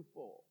graced you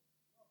for.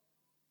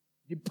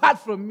 Depart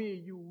from me,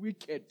 you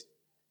wicked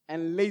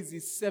and lazy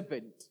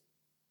servant,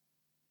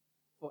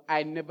 for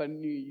I never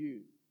knew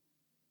you.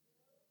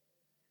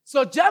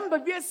 So John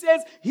Bevere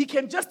says he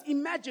can just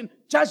imagine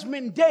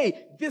Judgment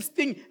Day, this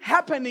thing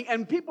happening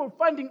and people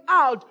finding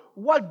out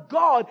what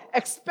God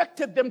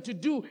expected them to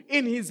do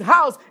in his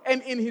house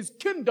and in his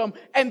kingdom.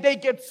 And they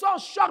get so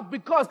shocked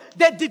because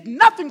they did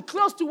nothing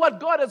close to what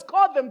God has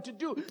called them to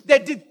do. They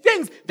did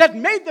things that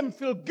made them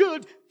feel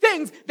good,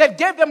 things that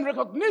gave them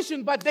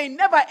recognition, but they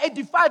never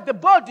edified the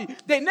body.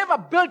 They never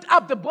built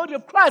up the body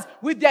of Christ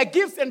with their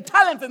gifts and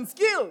talents and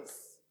skills.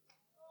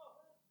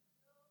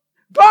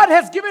 God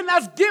has given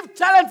us gifts,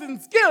 talents,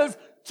 and skills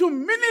to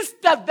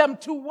minister them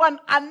to one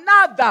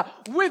another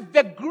with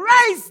the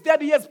grace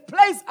that he has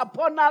placed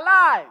upon our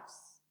lives.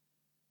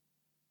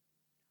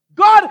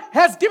 God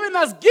has given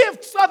us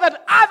gifts so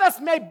that others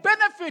may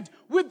benefit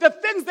with the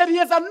things that he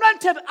has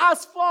anointed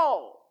us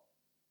for.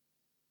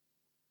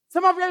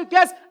 Some of you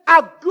guys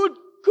are good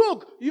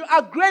cook. You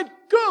are great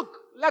cook,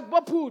 like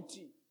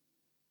Baputi.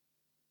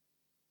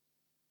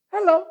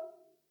 Hello.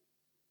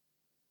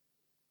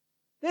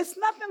 There's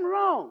nothing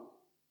wrong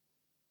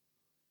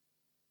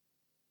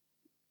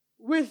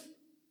with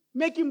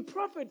making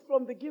profit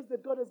from the gifts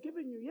that God has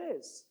given you,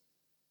 yes.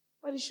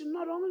 But it should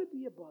not only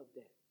be about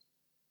that.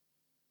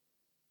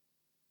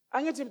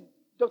 I'm going to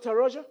Dr.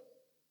 Roger.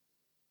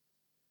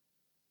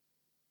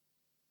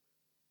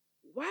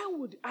 Why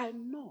would I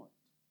not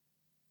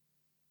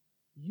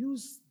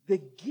use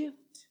the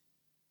gift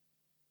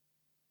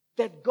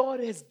that God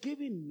has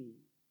given me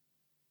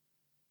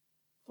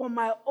for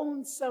my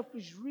own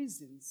selfish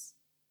reasons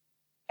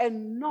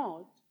and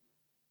not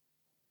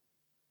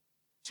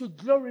to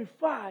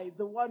glorify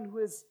the one who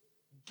has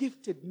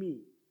gifted me?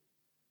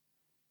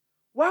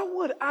 Why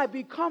would I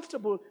be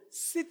comfortable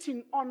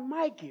sitting on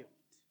my gift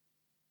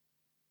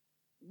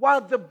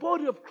while the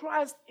body of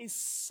Christ is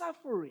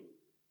suffering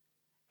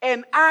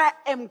and I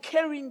am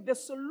carrying the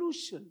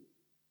solution,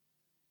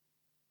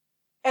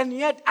 and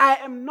yet I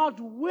am not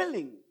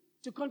willing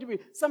to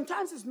contribute?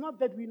 Sometimes it's not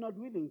that we're not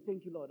willing.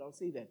 Thank you, Lord. I'll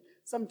say that.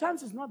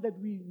 Sometimes it's not that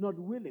we're not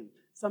willing.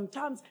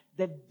 Sometimes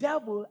the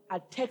devil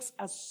attacks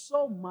us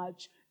so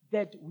much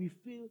that we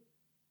feel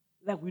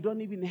like we don't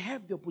even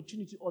have the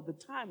opportunity or the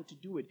time to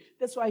do it.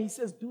 That's why he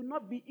says, do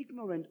not be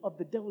ignorant of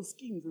the devil's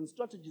schemes and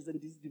strategies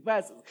and his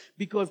devices,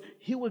 because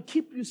he will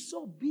keep you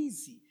so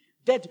busy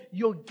that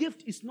your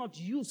gift is not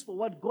used for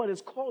what God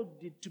has called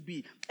it to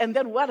be. And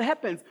then what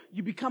happens?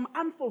 You become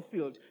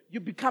unfulfilled. You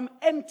become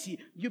empty.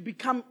 You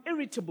become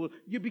irritable.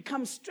 You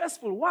become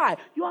stressful. Why?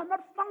 You are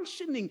not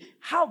functioning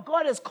how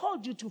God has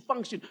called you to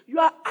function. You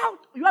are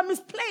out. You are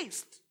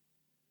misplaced.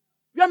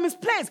 You are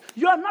misplaced.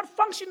 You are not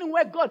functioning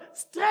where God.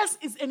 Stress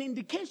is an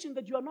indication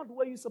that you are not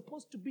where you're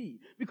supposed to be.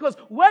 Because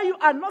where you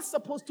are not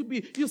supposed to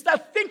be, you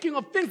start thinking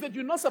of things that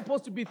you're not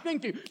supposed to be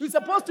thinking. You're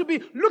supposed to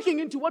be looking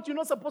into what you're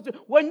not supposed to.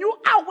 When you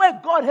are where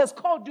God has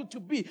called you to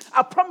be,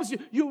 I promise you,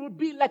 you will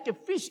be like a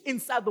fish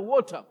inside the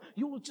water.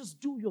 You will just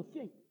do your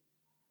thing.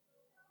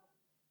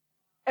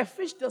 A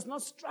fish does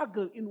not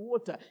struggle in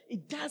water.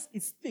 It does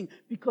its thing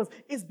because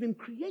it's been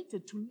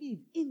created to live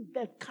in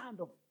that kind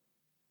of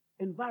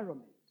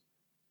environment.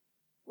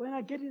 When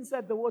I get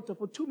inside the water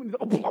for 2 minutes,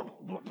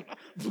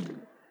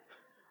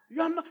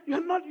 you're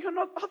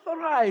not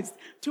authorized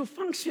to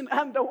function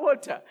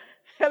underwater.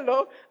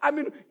 Hello? I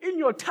mean, in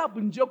your tub,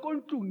 in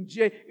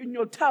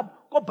your tub,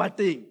 go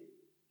batting.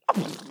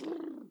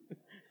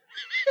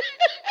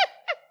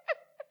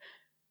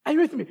 Are you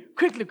with me?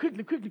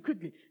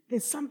 Quickly.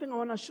 There's something I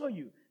want to show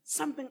you.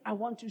 Something I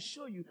want to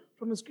show you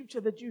from a scripture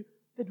that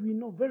we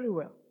know very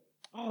well.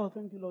 Oh,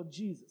 thank you, Lord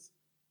Jesus.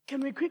 Can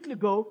we quickly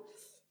go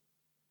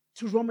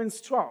to Romans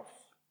 12?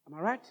 Am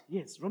I right?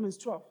 Yes, Romans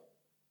 12.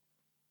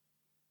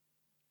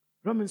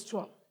 Romans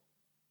 12.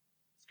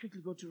 Let's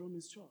quickly go to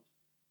Romans 12.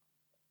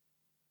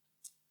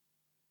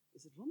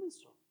 Is it Romans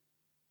 12?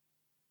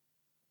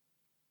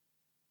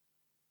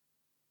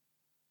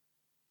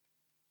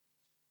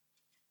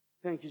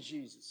 Thank you,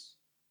 Jesus.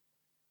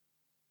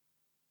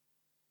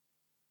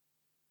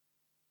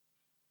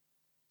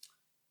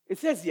 It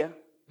says here,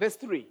 verse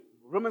 3,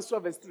 Romans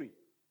 12, verse 3.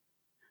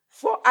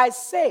 For I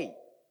say,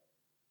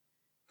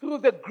 through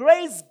the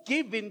grace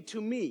given to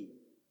me,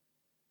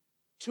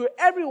 to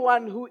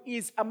everyone who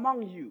is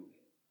among you,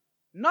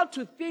 not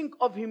to think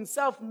of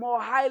himself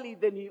more highly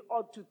than he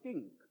ought to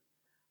think,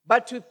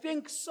 but to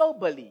think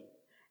soberly,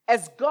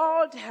 as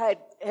God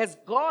has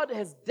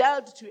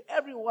dealt to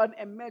everyone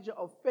a measure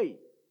of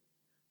faith.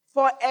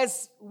 For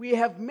as we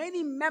have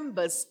many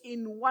members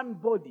in one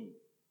body,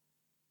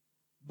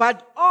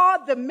 but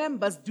all the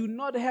members do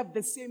not have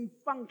the same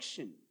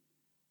function.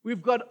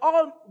 We've got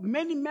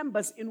many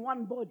members in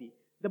one body.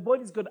 The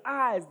body's got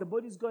eyes, the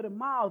body's got a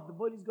mouth, the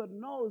body's got a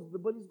nose, the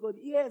body's got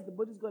ears, the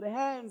body's got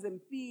hands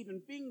and feet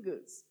and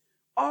fingers.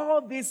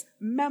 All these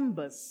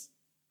members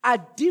are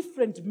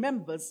different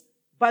members,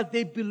 but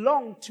they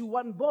belong to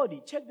one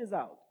body. Check this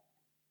out.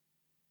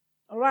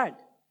 All right.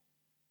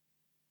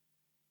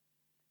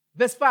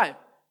 Verse 5.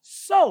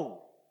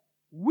 So,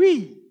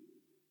 we,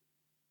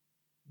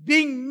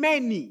 being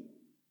many,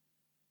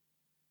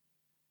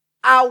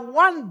 are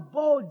one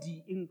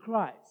body in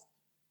Christ.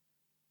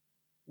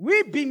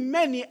 We, being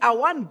many, are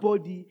one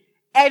body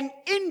and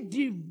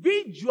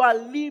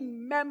individually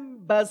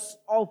members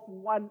of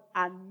one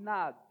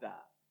another.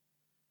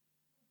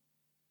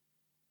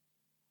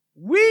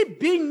 We,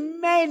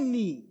 being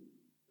many,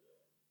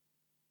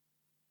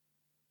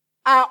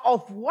 are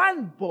of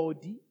one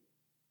body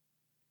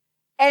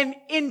and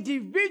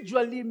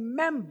individually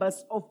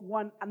members of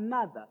one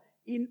another.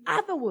 In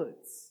other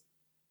words,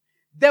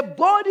 the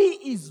body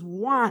is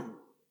one.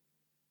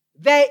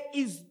 There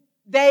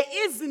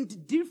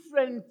isn't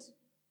different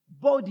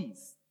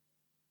bodies.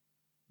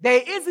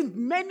 There isn't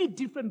many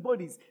different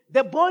bodies.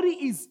 The body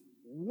is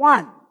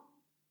one.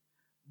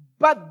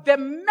 But the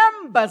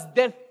members,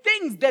 the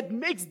things that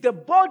makes the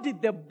body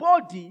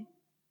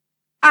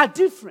are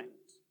different.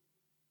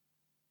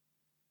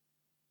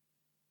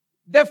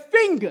 The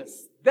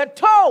fingers, the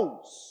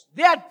toes,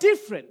 they are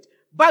different,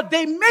 but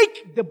they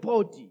make the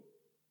body.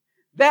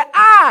 The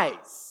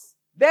eyes,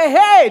 the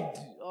head,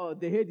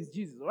 the head is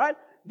Jesus, right?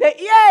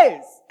 The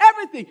ears,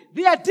 everything,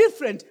 they are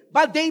different,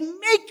 but they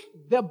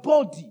make the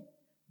body.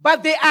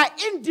 But they are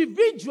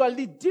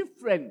individually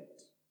different.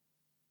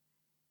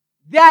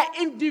 Their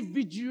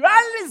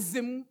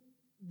individualism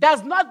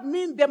does not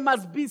mean they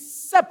must be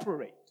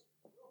separate.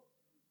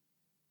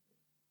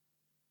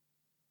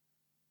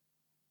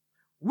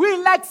 We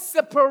like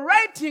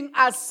separating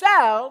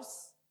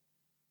ourselves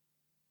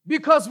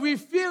because we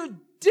feel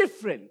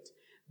different.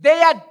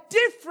 Their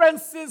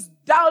differences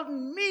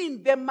don't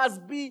mean they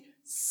must be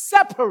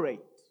separate.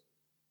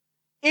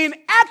 In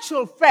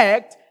actual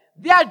fact,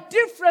 their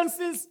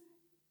differences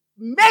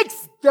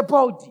makes the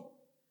body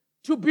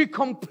to be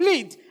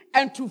complete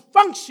and to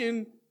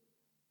function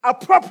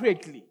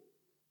appropriately.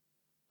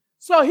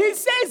 So he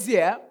says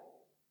here,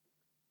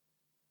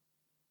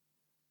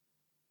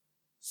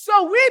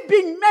 so we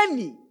being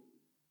many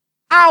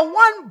are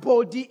one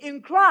body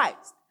in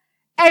Christ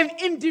and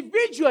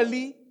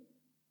individually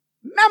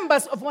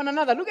members of one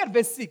another. Look at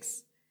verse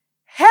 6.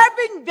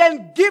 Having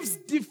then gifts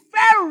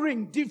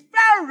differing,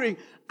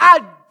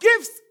 our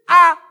gifts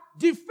are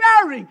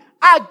differing,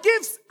 our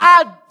gifts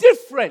are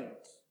different.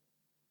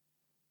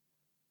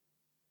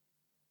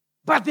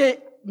 But they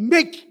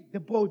make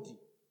the body.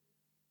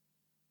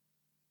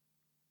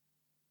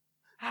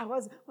 I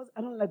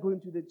don't like going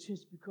to the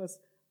church because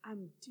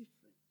I'm different.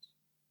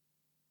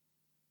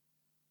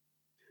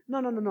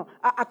 No.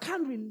 I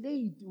can't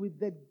relate with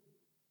that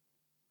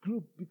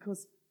group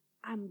because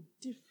I'm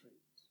different.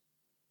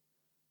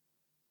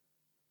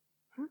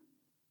 Huh?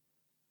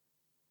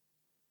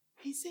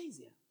 He says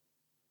here,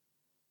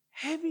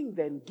 having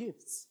then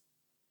gifts,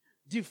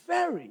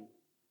 differing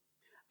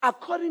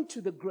according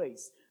to the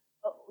grace.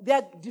 They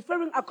are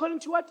differing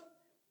according to what?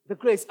 The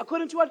grace.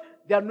 According to what?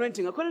 The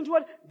anointing. According to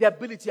what? The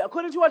ability.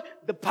 According to what?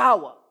 The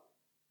power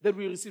that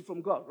we receive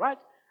from God, right?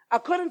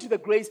 According to the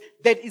grace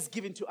that is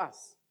given to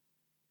us.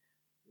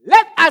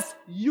 Let us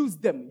use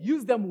them.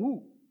 Use them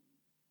who?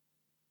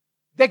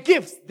 The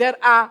gifts that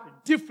are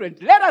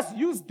different. Let us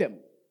use them.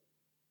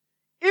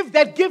 If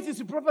that gift is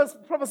to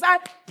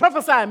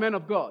prophesy, man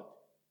of God,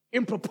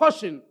 in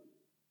proportion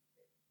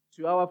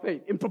to our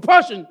faith. In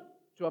proportion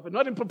to our faith.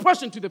 Not in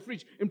proportion to the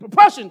preach. In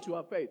proportion to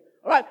our faith.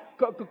 All right,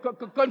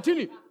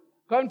 continue.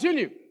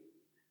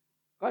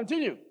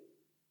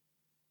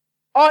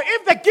 Or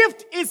if the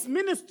gift is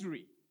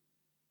ministry,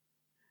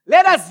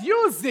 let us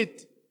use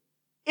it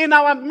in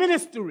our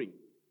ministry.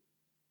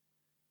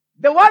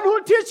 The one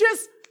who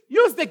teaches,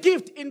 use the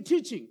gift in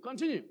teaching.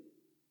 Continue.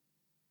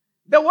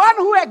 The one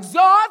who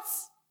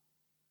exhorts,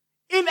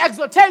 in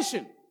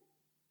exhortation.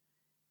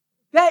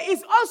 There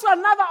is also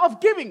another of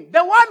giving.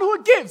 The one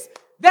who gives.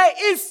 There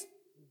is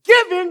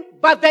giving,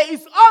 but there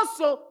is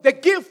also the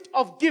gift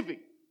of giving.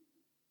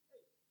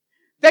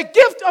 The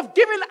gift gift of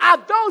giving are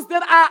those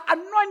that are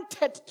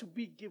anointed to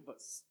be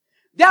givers.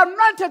 They are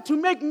anointed to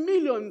make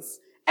millions,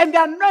 and they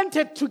are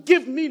anointed to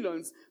give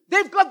millions.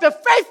 They've got the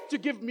faith to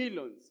give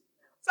millions.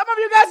 Some of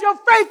you guys, your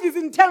faith is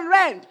in 10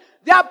 rand.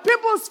 There are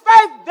people's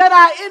faith that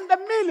are in the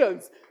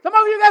millions. Some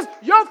of you guys,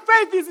 your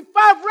faith is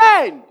 5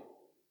 rand.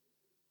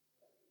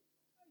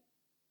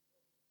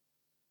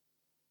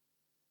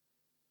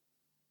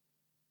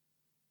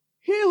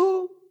 He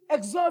who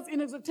exalts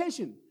in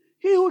exaltation,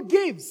 he who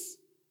gives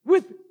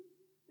with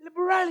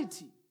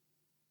liberality,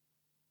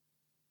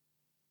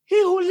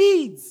 he who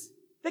leads,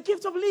 the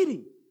gift of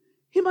leading,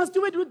 he must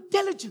do it with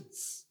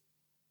diligence.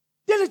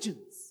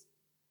 Diligence.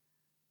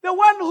 The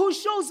one who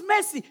shows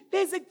mercy,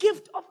 there's a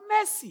gift of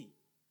mercy.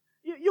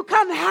 You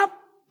can't help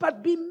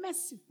but be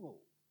merciful.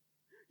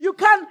 You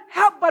can't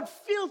help but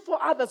feel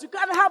for others. You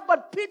can't help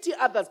but pity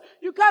others.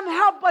 You can't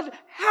help but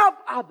help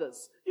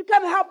others. You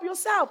can't help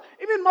yourself.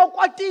 Even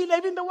Mokwatile,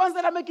 even the ones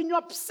that are making you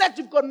upset,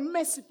 you've got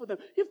mercy for them.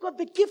 You've got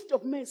the gift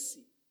of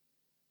mercy.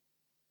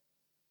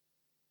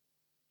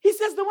 He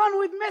says the one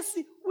with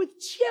mercy, with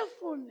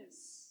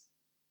cheerfulness.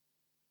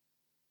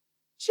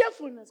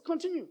 Cheerfulness.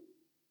 Continue.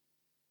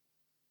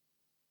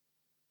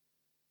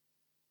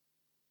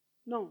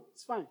 No,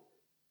 it's fine.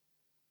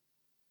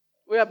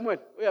 We have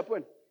point.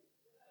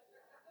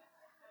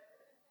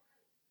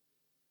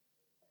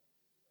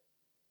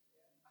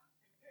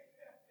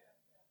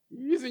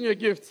 You're using your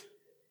gift.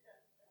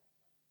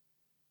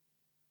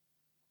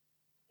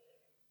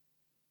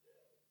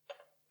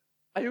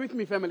 Are you with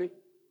me, family?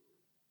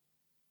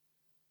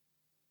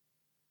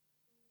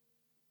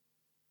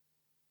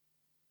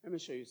 Let me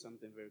show you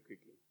something very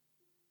quickly.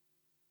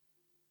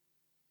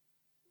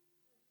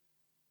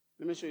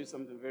 Let me show you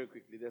something very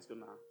quickly that's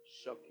going to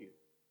shock you.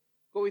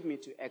 Go with me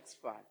to Acts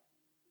 5.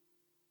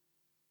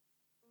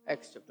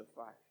 Acts chapter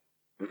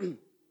 5.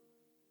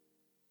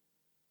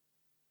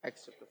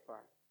 Acts chapter 5.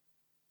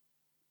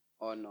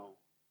 Oh no.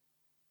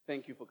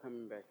 Thank you for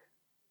coming back.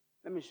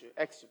 Let me show you.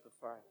 Acts chapter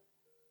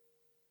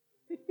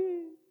 5.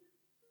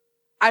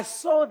 I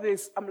saw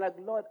this. I'm like,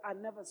 Lord, I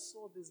never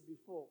saw this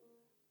before.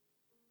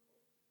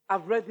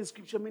 I've read this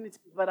scripture many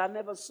times, but I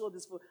never saw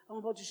this before. I'm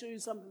about to show you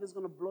something that's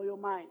going to blow your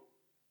mind.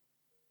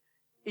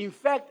 In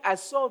fact, I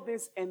saw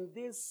this, and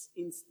this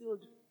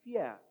instilled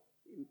fear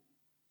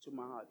into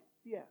my heart.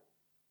 Fear.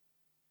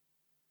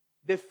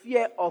 The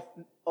fear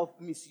of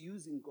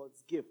misusing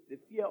God's gift. The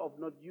fear of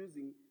not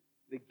using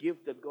the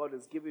gift that God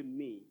has given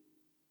me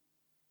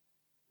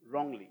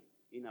wrongly,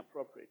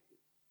 inappropriately.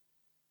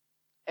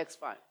 Acts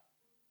 5.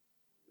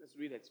 Let's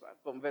read Acts 5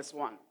 from verse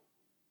 1.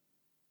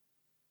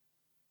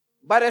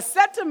 But a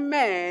certain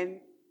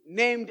man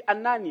named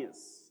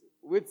Ananias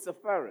with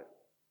Sapphira,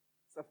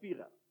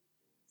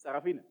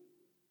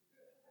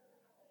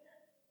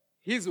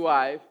 his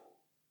wife,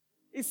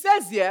 it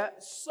says here,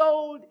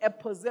 sold a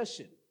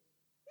possession.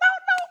 No.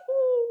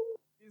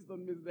 Please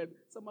don't miss that.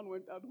 Someone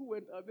went out. Who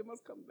went out? They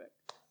must come back.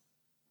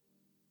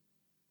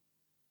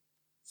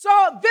 So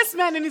this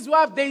man and his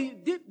wife,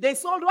 they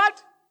sold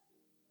what?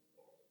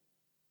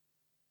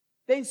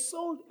 They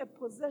sold a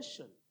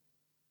possession.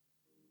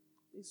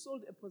 They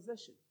sold a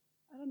possession.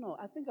 I don't know.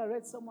 I think I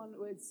read somewhere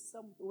where it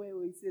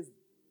says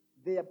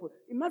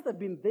it must have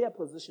been their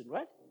possession,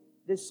 right?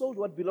 They sold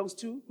what belongs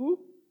to who?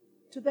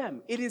 To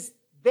them. It is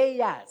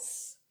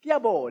theirs.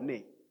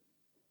 Kiabone.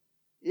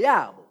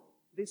 Yabo.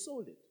 They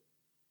sold it.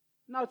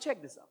 Now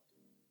check this out.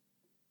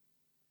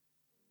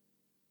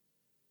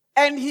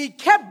 And he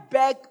kept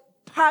back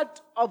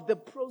part of the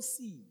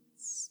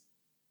proceeds.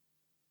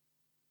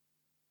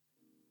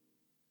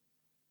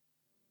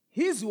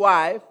 His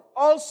wife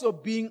also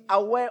being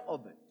aware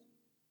of it,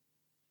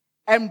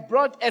 and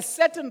brought a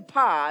certain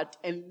part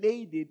and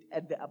laid it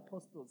at the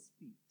apostles'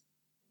 feet.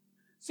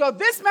 So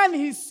this man,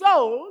 he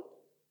sold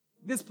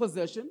this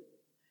possession,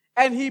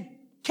 and he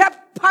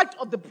kept part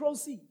of the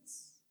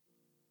proceeds,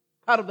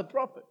 part of the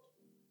profit.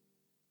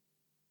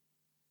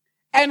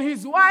 And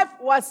his wife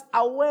was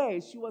aware.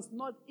 She was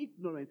not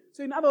ignorant.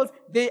 So in other words,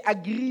 they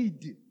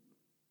agreed.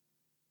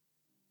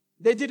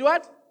 They did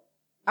what?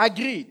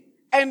 Agreed.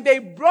 And they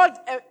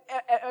brought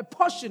a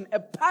portion, a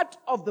part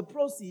of the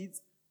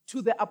proceeds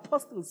to the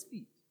apostles'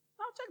 feet.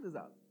 Now check this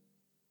out.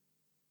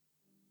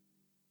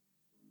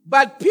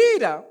 But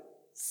Peter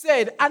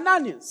said,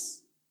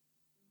 Ananias,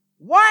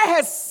 why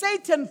has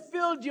Satan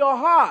filled your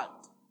heart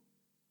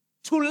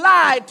to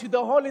lie to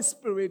the Holy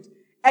Spirit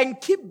and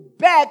keep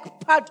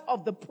back part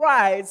of the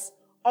price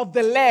of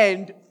the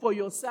land for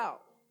yourself?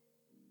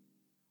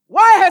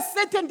 Why has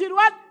Satan did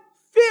what?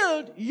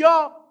 Filled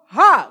your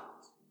heart.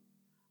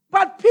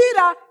 But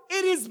Peter,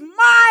 it is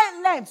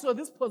my land. So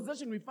this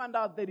possession, we found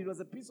out that it was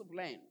a piece of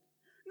land.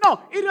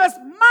 No, it was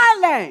my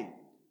land.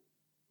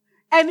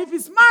 And if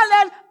it's my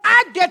land,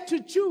 I get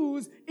to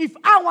choose if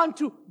I want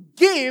to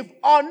give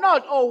or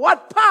not, or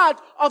what part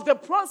of the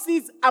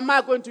proceeds am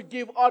I going to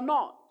give or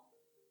not.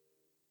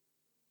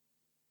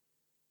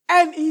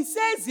 And he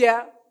says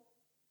here,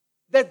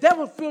 the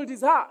devil filled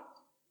his heart.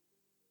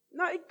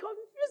 Now, it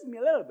confused me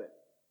a little bit,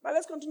 but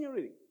let's continue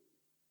reading.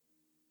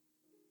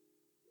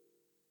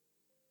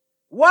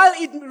 while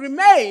it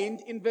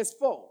remained, in verse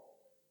 4,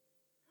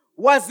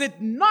 was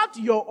it not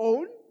your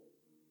own?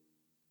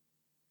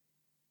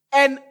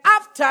 And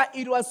after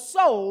it was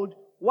sold,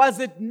 was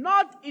it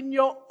not in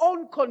your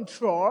own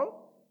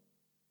control?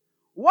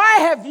 Why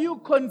have you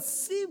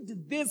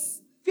conceived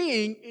this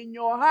thing in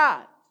your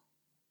heart?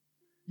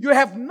 You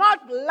have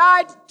not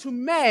lied to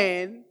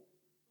man,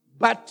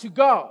 but to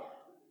God.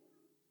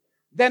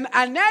 Then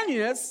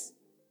Ananias,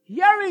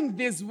 hearing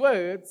these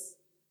words,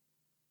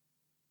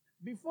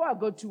 before I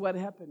go to what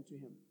happened to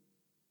him.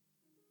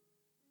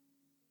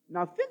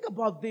 Now think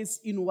about this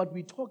in what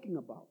we're talking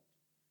about.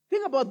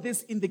 Think about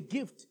this in the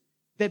gift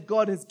that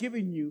God has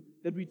given you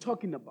that we're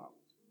talking about.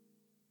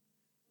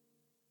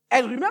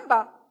 And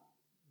remember,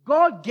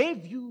 God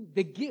gave you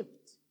the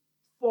gift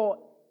for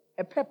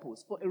a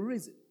purpose, for a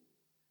reason.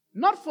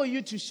 Not for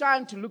you to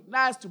shine, to look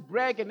nice, to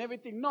brag and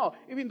everything. No,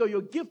 even though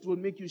your gift will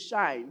make you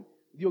shine,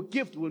 your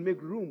gift will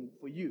make room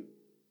for you.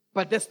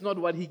 But that's not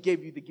what he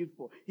gave you the gift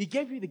for. He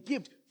gave you the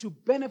gift to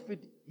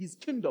benefit his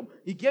kingdom.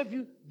 He gave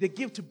you the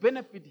gift to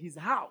benefit his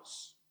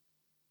house.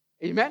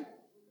 Amen?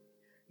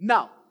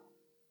 Now,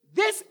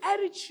 this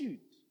attitude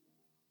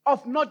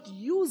of not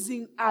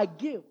using our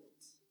gifts,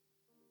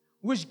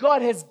 which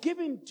God has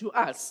given to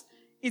us,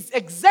 is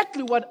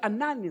exactly what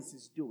Ananias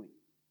is doing.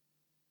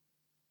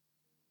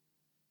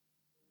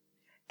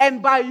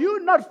 And by you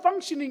not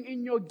functioning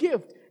in your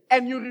gift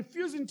and you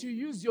refusing to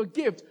use your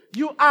gift,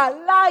 you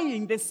are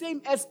lying the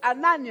same as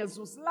Ananias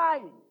was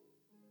lying.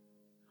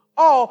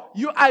 Or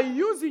you are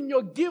using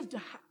your gift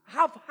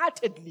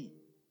half-heartedly,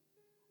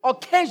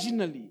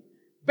 occasionally,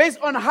 based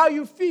on how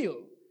you feel,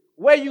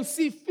 where you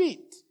see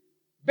fit,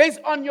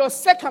 based on your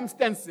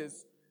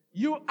circumstances.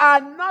 You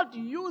are not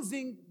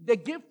using the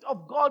gift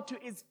of God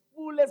to its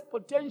fullest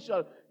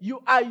potential.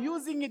 You are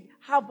using it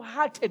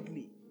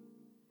half-heartedly.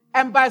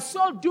 And by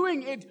so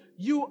doing it,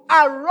 you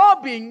are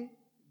robbing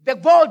the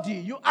body.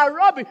 You are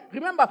robbing.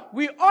 Remember,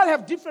 we all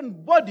have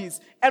different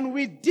bodies and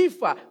we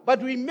differ,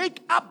 but we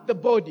make up the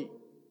body.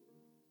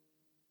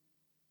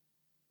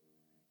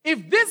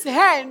 If this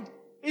hand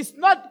is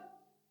not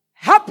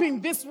helping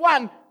this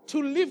one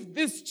to lift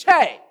this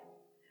chair,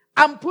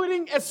 I'm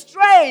putting a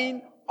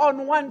strain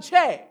on one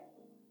chair.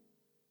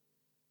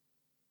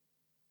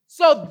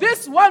 So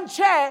this one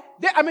chair,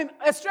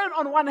 a strain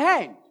on one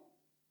hand.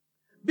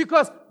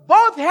 Because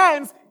both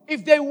hands,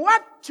 if they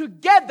work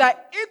together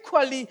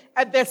equally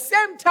at the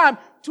same time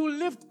to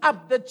lift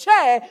up the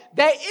chair,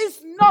 there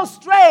is no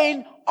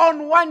strain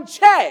on one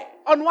chair,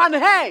 on one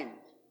hand.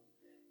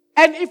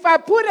 And if I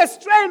put a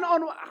strain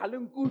on,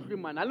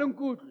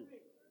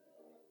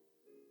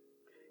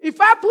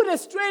 if I put a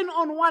strain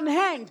on one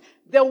hand,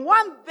 the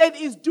one that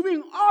is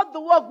doing all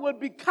the work will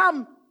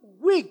become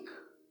weak,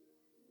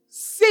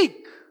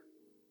 sick.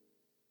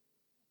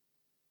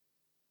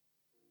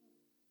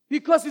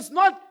 Because it's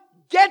not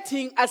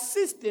getting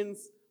assistance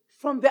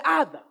from the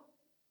other.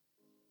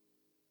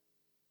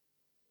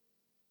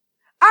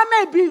 I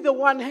may be the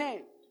one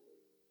hand.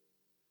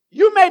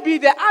 You may be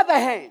the other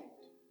hand.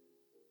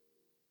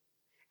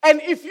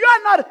 And if you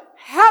are not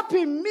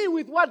helping me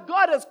with what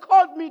God has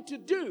called me to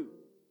do,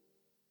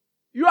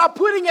 you are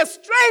putting a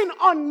strain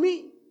on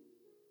me.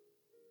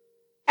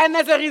 And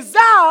as a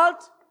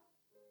result,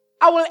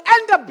 I will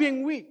end up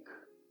being weak.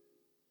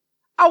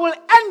 I will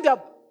end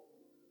up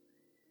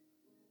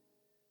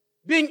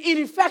being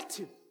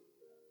ineffective.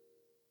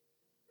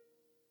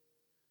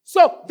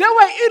 So they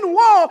were in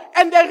war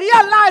and they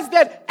realized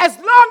that as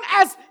long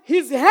as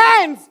his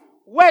hands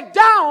were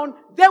down,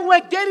 they were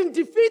getting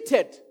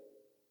defeated.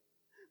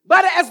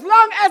 But as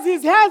long as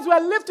his hands were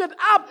lifted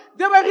up,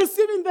 they were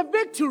receiving the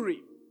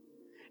victory.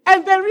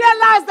 And they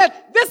realized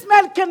that this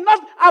man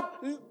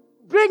cannot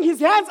bring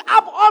his hands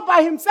up all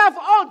by himself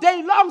all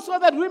day long so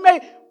that we may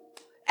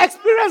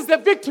experience the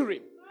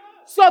victory.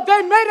 So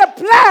they made a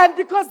plan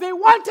because they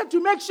wanted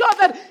to make sure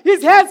that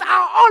his hands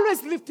are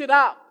always lifted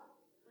up.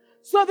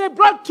 So they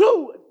brought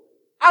two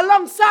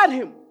alongside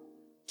him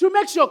to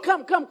make sure,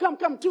 come,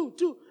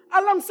 two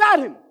alongside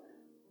him.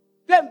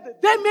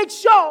 They make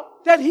sure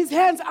that his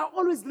hands are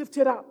always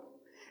lifted up.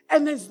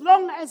 And as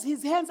long as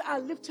his hands are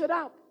lifted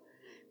up,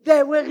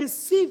 they were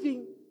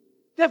receiving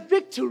the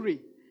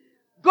victory.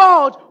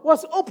 God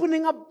was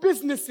opening up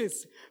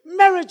businesses.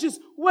 Marriages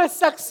were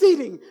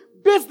succeeding.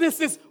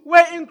 Businesses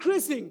were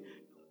increasing.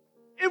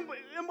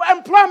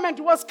 Employment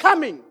was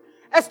coming.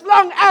 As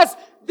long as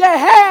the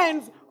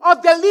hands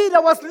of the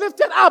leader was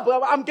lifted up.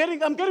 I'm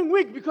getting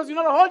weak because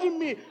you're not holding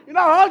me. You're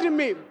not holding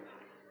me.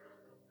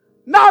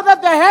 Now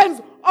that the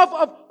hands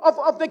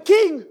of the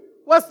king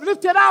was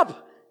lifted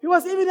up, he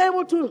was even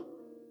able to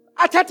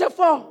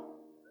Atata.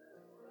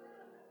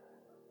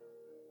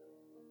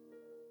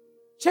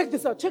 Check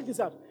this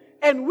out.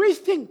 And we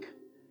think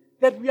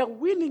that we are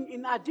winning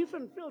in our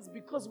different fields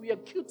because we are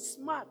cute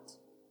smart.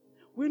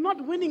 We're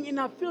not winning in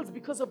our fields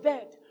because of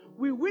that.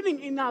 We're winning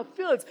in our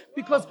fields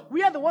because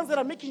we are the ones that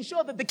are making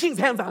sure that the king's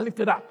hands are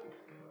lifted up.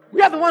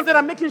 We are the ones that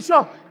are making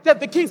sure that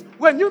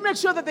when you make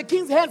sure that the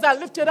king's hands are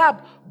lifted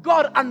up,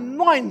 God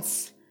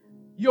anoints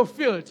your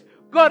field.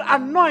 God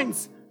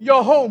anoints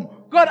your home.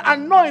 God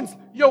anoints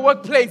your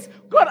workplace.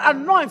 God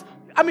anoints.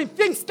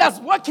 Things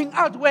start working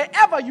out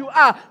wherever you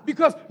are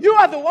because you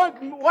are the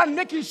one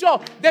making sure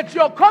that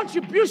your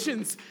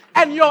contributions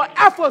and your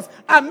efforts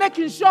are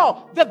making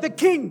sure that the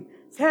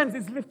King's hands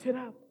is lifted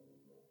up.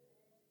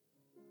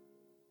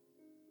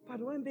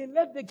 But when they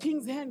let the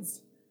King's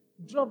hands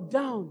drop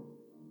down,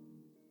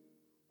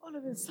 all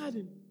of a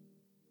sudden,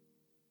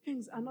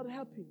 things are not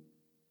helping.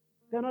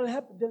 They're not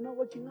happy. They're not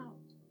working out.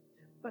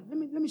 But let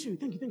me show you.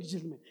 Thank you,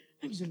 gentlemen.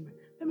 Thank you, gentlemen.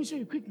 Let me show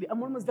you quickly.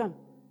 I'm almost done.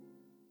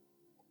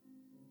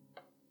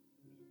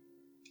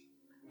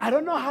 I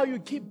don't know how you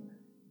keep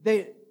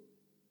the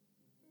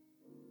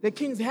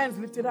King's hands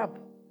lifted up,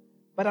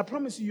 but I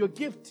promise you, your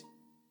gift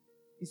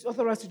is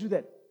authorized to do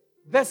that.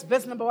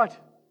 Verse number what?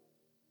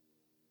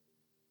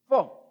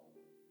 4.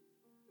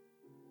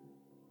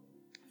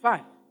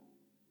 5.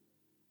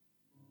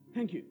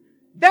 Thank you.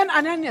 Then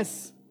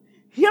Ananias,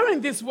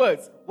 hearing these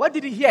words, what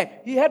did he hear?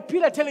 He heard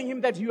Peter telling him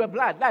that you are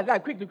blind.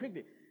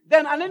 Quickly.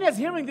 Then Ananias,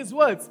 hearing these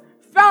words,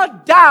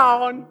 fell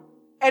down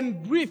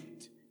and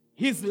breathed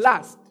his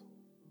last.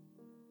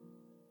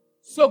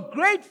 So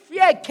great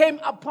fear came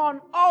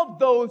upon all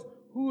those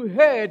who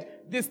heard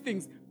these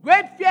things.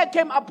 Great fear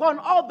came upon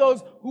all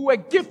those who were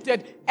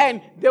gifted,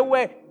 and they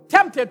were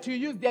tempted to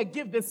use their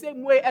gift the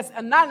same way as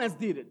Ananias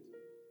did it.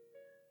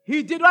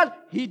 He did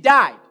what? He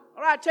died.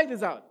 All right, check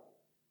this out.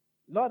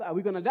 Lord, are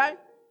we going to die?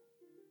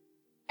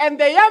 And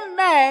the young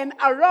man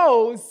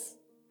arose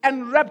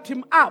and wrapped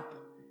him up,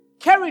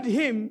 carried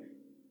him,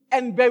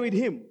 and buried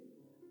him.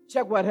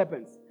 Check what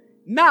happens.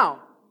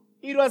 Now,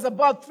 it was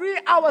about 3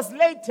 hours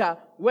later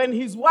when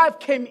his wife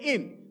came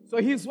in. So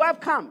his wife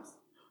comes,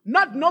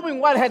 not knowing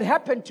what had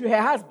happened to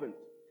her husband.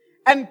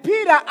 And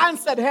Peter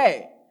answered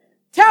her,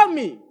 tell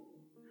me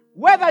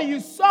whether you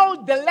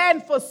sold the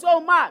land for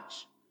so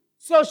much.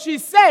 So she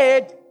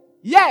said,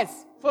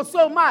 yes, for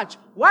so much.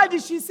 Why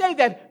did she say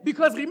that?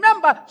 Because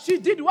remember, she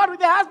did what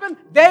with her husband?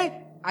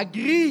 They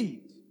agreed.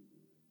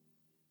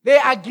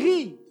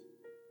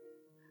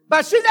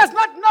 But she does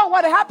not know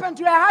what happened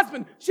to her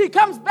husband. She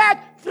comes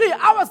back 3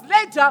 hours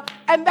later,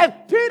 and then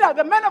Peter,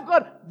 the man of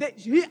God,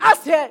 he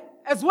asked her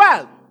as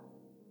well,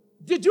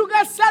 did you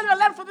guys sell your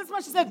land for this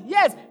much? She said,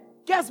 yes.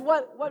 Guess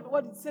what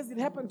it says it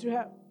happened to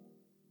her?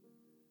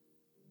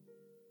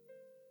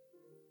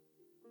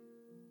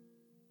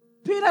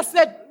 Peter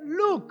said,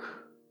 look.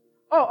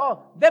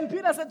 Then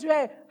Peter said to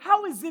her,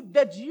 how is it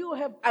that you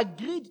have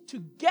agreed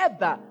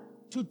together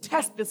to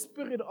test the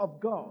Spirit of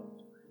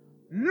God?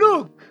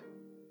 Look,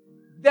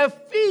 the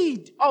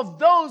feet of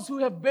those who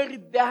have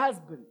buried their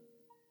husband.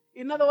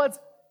 In other words,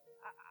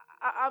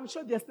 I'm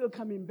sure they're still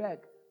coming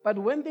back. But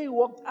when they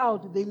walked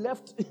out, they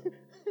left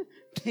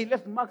they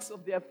left marks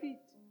of their feet.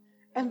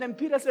 And then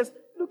Peter says,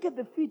 look at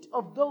the feet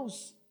of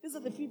those. These are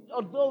the feet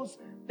of those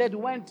that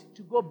went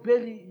to go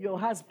bury your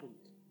husband.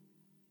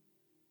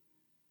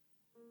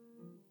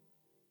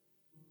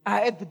 Are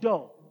at the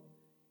door.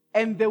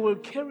 And they will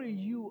carry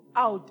you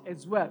out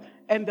as well.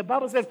 And the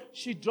Bible says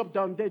she dropped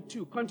down dead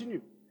too.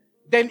 Continue.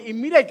 Then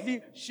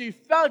immediately she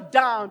fell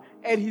down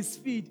at his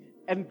feet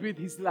and breathed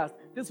his last.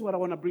 This is what I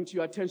want to bring to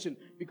your attention,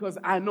 because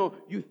I know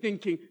you're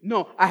thinking,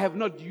 no, I have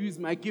not used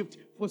my gift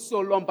for so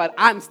long, but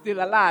I'm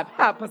still alive.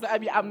 Pastor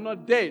Abby, I'm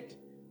not dead.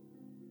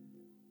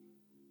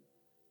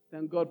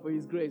 Thank God for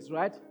his grace,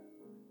 right?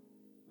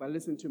 But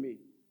listen to me.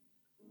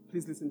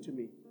 Please listen to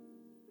me.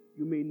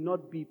 You may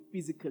not be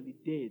physically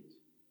dead,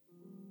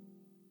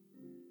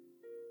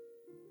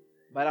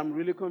 but I'm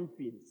really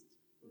convinced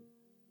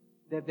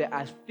that there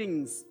are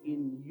things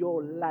in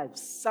your life,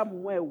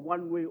 somewhere,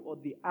 one way or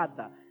the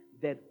other,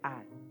 that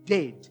are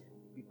dead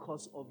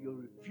because of your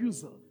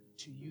refusal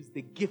to use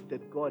the gift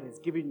that God has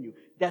given you.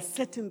 There are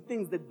certain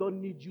things that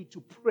don't need you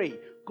to pray.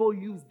 Go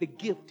use the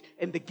gift,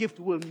 and the gift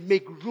will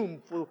make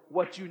room for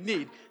what you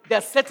need. There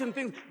are certain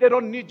things that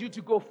don't need you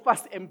to go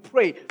fast and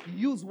pray.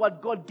 Use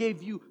what God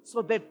gave you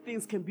so that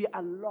things can be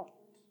unlocked.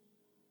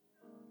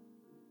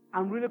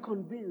 I'm really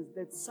convinced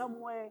that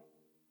somewhere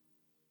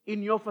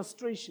in your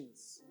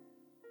frustrations,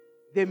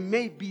 there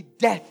may be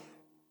death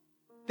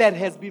that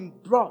has been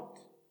brought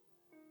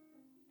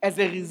as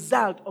a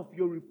result of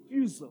your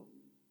refusal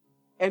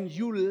and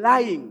you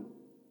lying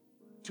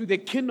to the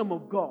kingdom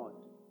of God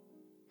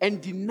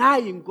and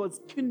denying God's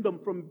kingdom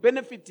from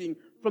benefiting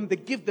from the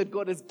gift that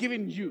God has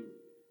given you.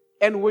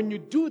 And when you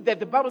do that,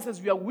 the Bible says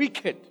you are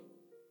wicked.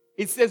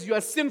 It says you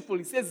are sinful.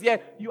 It says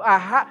you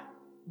are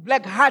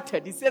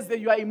black-hearted. It says that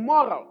you are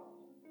immoral.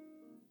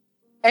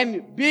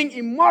 And being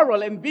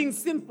immoral and being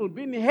sinful,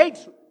 being a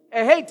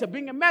hater,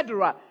 being a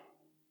murderer,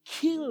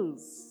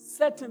 kills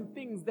certain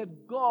things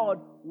that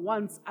God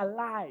wants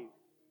alive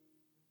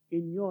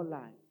in your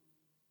life.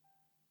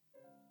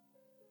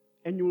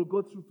 And you will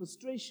go through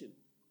frustration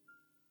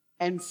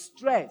and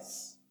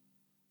stress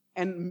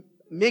and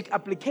make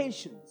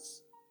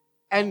applications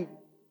and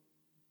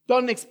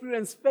don't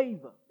experience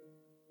favor.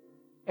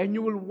 And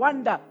you will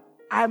wonder,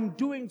 I'm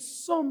doing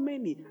so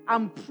many.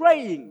 I'm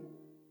praying.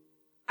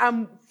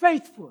 I'm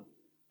faithful.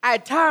 I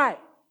tithe.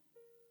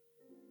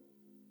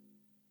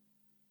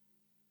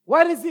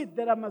 What is it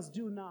that I must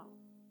do now?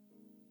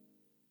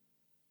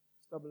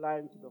 Stop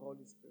lying to the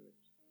Holy Spirit.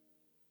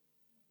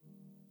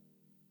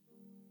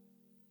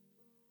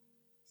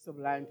 Stop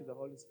lying to the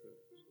Holy Spirit.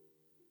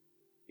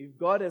 If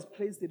God has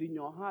placed it in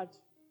your heart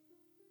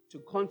to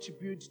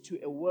contribute to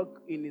a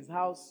work in His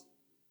house,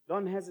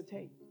 don't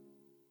hesitate.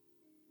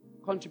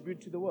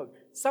 Contribute to the work.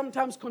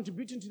 Sometimes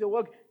contributing to the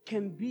work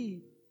can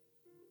be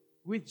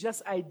with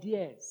just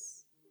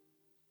ideas.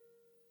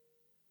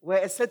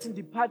 Where a certain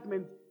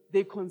department,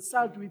 they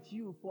consult with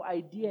you for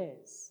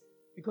ideas.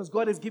 Because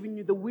God has given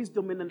you the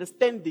wisdom and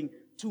understanding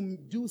to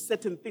do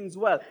certain things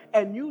well.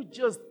 And you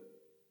just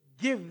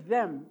give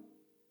them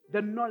the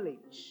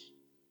knowledge.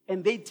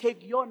 And they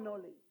take your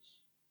knowledge.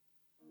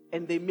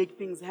 And they make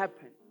things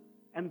happen.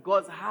 And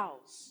God's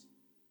house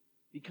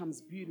becomes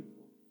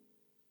beautiful.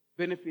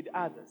 Benefit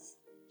others.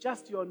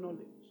 Just your knowledge.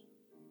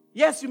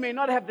 Yes, you may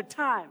not have the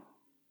time,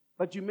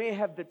 but you may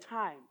have the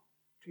time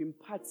to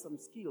impart some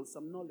skills,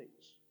 some knowledge.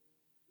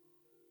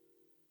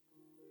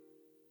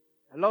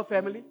 Hello,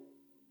 family?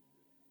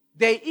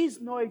 There is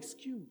no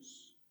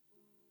excuse.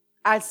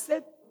 I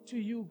said to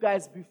you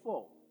guys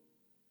before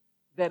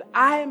that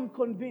I am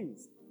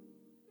convinced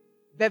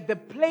that the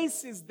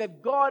places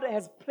that God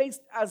has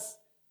placed us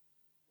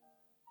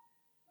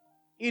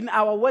in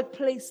our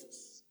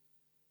workplaces,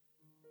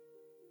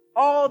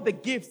 all the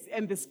gifts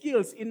and the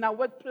skills in our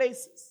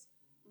workplaces,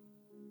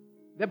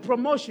 the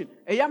promotion.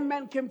 A young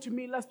man came to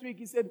me last week.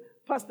 He said,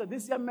 Pastor,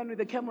 this young man with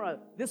the camera,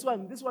 this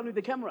one with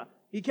the camera.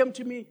 He came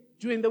to me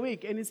during the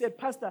week and he said,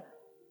 Pastor,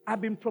 I've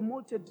been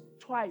promoted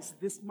twice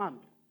this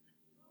month.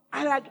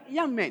 I like,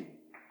 young man.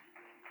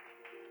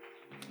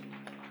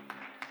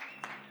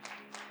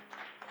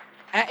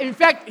 In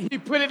fact, he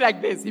put it like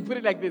this.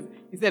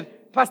 He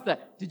said, Pastor,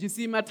 did you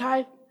see my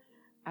tithe?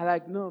 I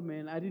like, no,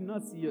 man, I did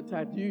not see your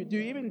tithe. Do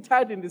you even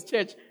tithe in this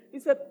church? He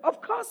said,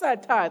 of course I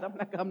tithe. I'm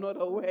like, I'm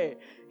not aware.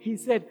 He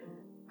said,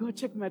 go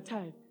check my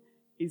tithe.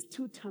 It's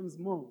 2 times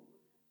more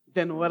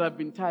than what I've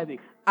been tithing.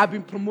 I've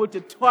been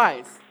promoted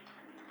twice.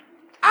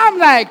 I'm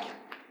like,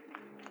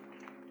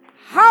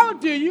 how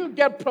do you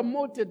get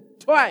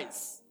promoted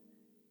twice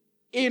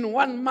in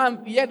 1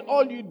 month, yet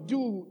all you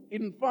do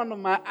in front of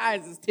my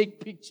eyes is take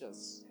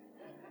pictures?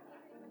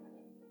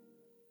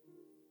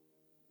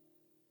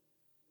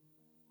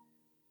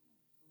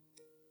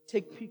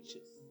 Take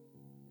pictures.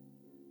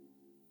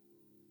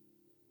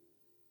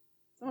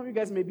 Some of you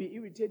guys may be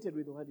irritated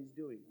with what he's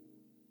doing.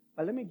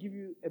 But let me give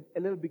you a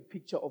little big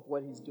picture of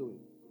what he's doing.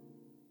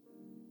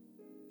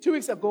 2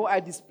 weeks ago,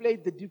 I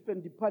displayed the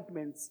different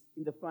departments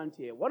in the front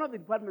here. One of the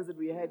departments that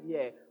we had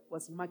here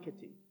was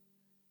marketing.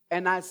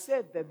 And I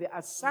said that the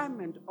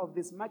assignment of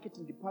this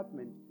marketing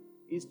department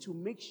is to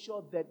make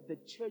sure that the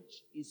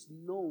church is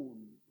known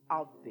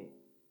out there.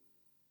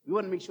 We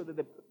want to make sure that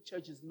the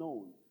church is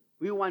known.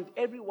 We want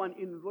everyone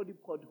in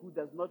Roodepoort who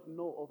does not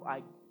know of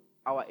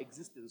our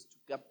existence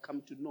to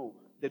come to know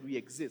that we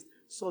exist.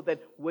 So that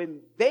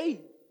when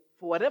they,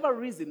 for whatever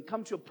reason,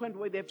 come to a point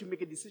where they have to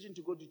make a decision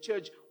to go to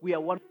church, we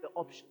are one of the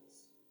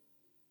options.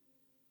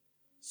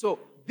 So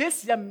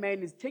this young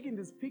man is taking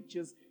these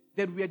pictures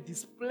that we are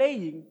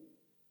displaying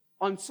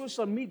on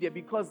social media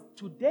because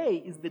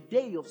today is the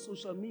day of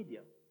social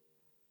media.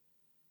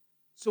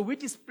 So we're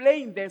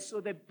displaying there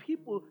so that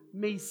people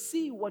may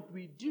see what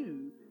we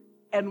do,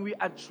 and we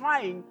are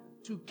trying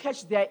to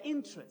catch their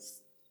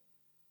interest.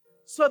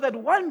 So that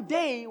one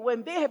day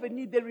when they have a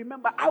need, they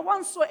remember, I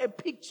once saw a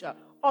picture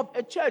of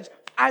a church.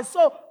 I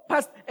saw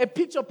a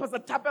picture of Pastor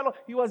Tapelo.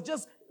 He was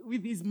just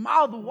with his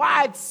mouth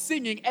wide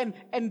singing.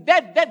 And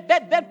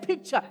that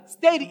picture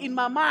stayed in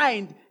my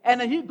mind.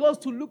 And he goes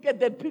to look at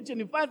that picture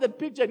and he finds that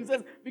picture and he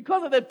says,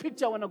 because of that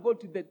picture, I want to go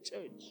to that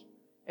church.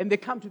 And they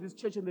come to this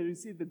church and they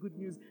receive the good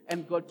news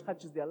and God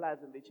touches their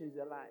lives and they change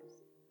their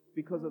lives.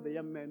 Because of the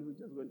young man who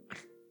just went...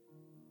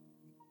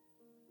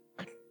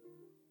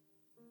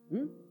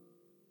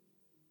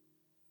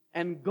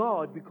 And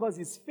God, because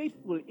He's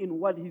faithful in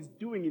what He's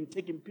doing in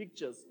taking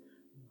pictures,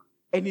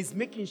 and He's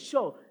making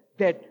sure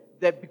that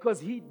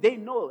because they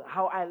know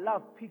how I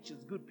love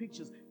pictures, good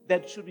pictures,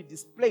 that should be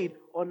displayed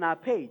on our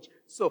page.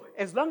 So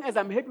as long as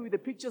I'm happy with the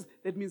pictures,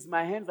 that means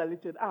my hands are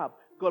lifted up.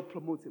 God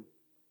promotes him.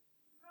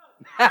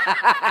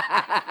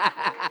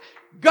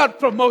 God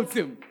promotes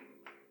him.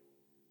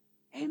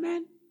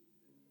 Amen.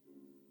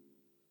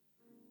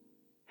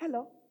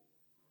 Hello.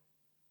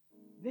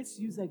 Let's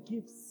use our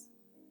gifts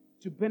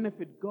to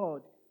benefit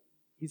God,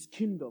 His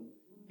kingdom,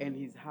 and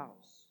His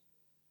house.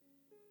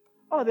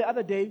 Oh, the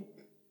other day,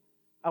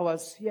 I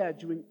was here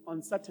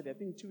on Saturday, I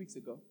think 2 weeks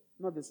ago.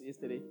 Not this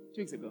yesterday,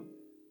 2 weeks ago.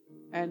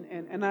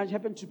 And I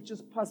happened to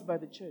just pass by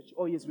the church.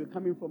 Oh yes, we're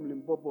coming from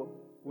Limpopo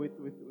with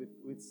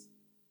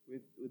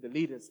the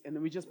leaders. And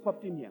then we just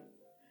popped in here.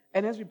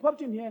 And as we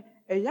popped in here,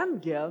 a young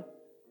girl,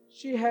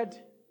 she had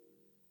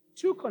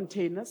 2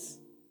 containers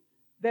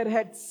that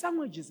had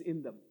sandwiches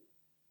in them.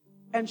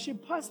 And she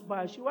passed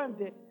by, she went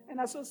there,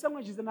 and I saw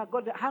sandwiches, and I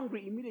got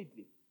hungry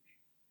immediately.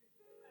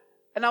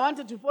 And I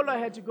wanted to follow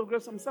her to go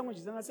grab some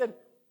sandwiches. And I said,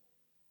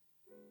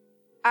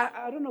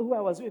 I don't know who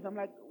I was with. I'm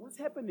like, what's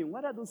happening?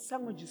 What are those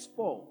sandwiches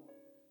for?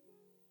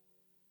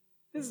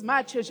 This is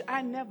my church.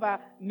 I never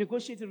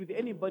negotiated with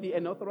anybody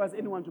and authorized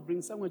anyone to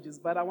bring sandwiches,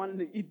 but I wanted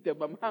to eat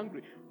them. I'm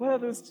hungry. What are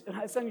those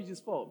sandwiches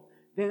for?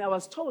 Then I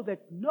was told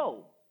that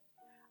no.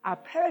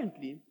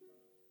 Apparently,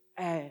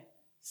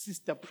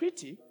 Sister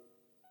Pretty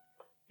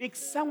bakes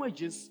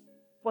sandwiches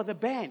for the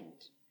band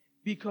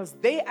because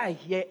they are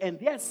here and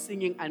they are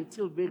singing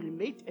until very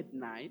late at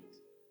night.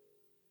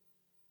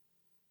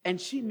 And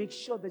she makes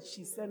sure that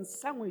she sends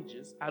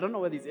sandwiches. I don't know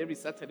whether it's every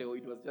Saturday or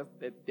it was just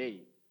that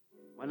day.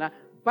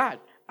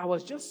 But I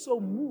was just so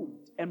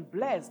moved and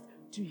blessed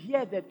to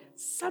hear that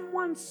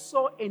someone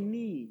saw a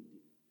need.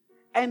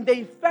 And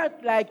they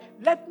felt like,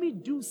 let me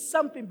do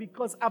something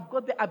because I've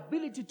got the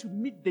ability to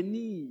meet the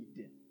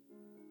need.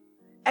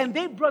 And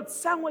they brought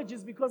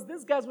sandwiches because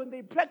these guys, when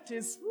they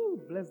practice,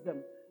 bless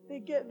them,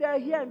 they are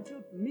here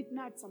until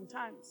midnight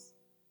sometimes.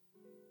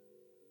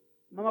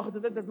 Mama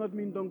Khota, that does not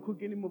mean don't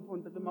cook anymore for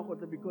Tata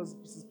Makhota because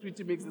Mrs.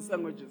 Pretty makes the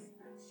sandwiches.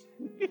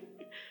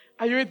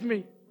 Are you with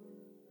me?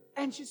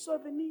 And she saw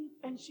the need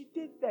and she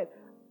did that.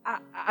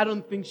 I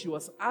don't think she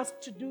was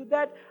asked to do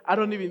that. I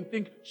don't even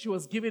think she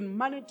was given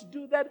money to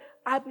do that.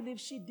 I believe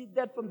she did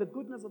that from the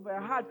goodness of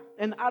her heart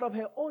and out of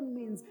her own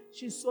means.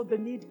 She saw the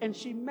need and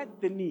she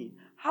met the need.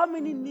 How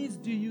many needs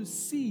do you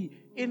see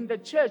in the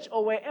church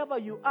or wherever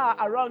you are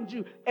around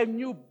you and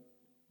you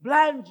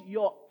blind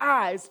your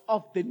eyes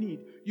of the need?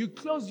 You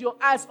close your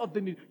eyes of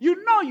the need.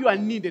 You know you are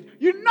needed.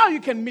 You know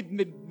you can meet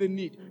the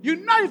need. You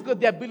know you've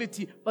got the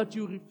ability, but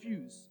you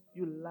refuse.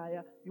 You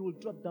liar. You will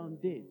drop down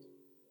dead.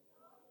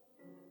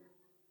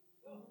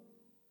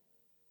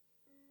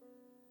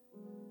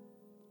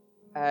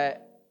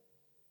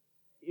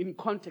 In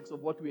context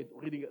of what we're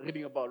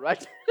reading about,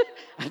 right?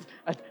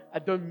 I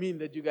don't mean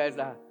that you guys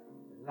are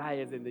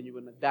liars and then you're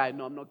going to die.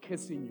 No, I'm not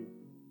cursing you.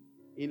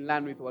 In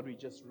line with what we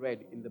just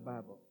read in the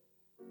Bible.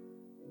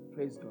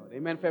 Praise God.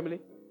 Amen, family?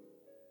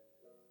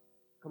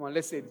 Come on,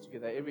 let's say this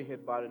together. Every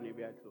head bowed and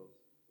every eye closed.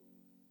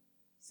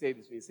 Say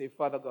this with me. Say,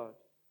 Father God,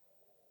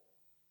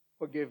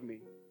 forgive me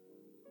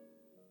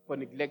for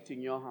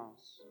neglecting your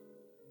house.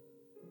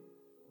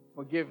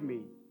 Forgive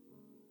me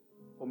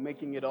for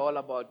making it all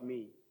about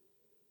me.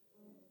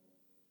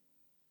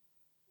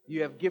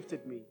 You have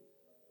gifted me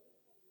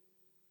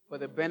for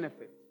the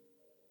benefit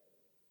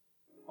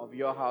of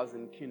your house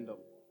and kingdom.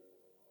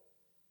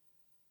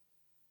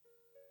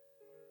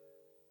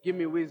 Give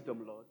me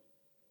wisdom, Lord.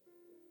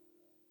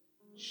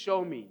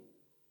 Show me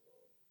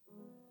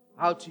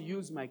how to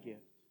use my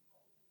gift,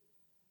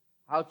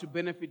 how to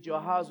benefit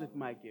your house with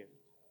my gift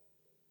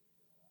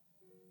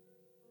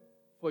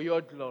for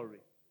your glory.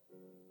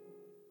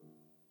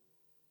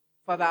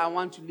 Father, I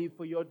want to live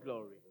for your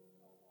glory,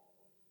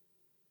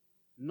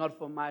 not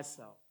for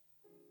myself.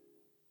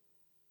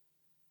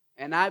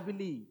 And I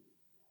believe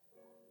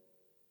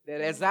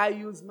that as I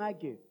use my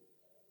gift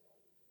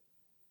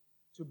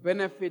to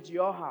benefit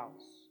your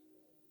house,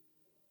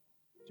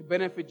 to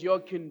benefit your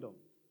kingdom,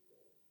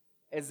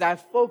 as I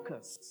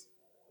focus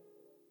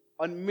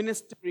on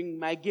ministering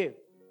my gift,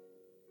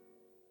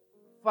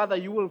 Father,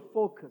 you will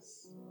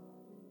focus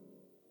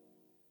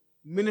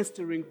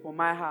ministering for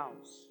my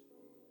house,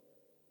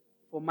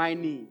 for my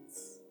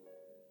needs,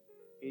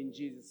 in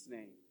Jesus'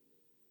 name.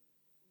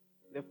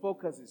 The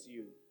focus is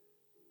you.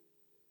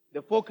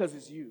 The focus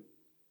is you.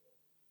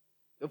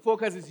 The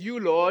focus is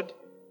you, Lord,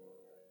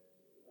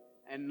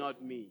 and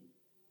not me.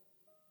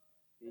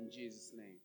 In Jesus' name.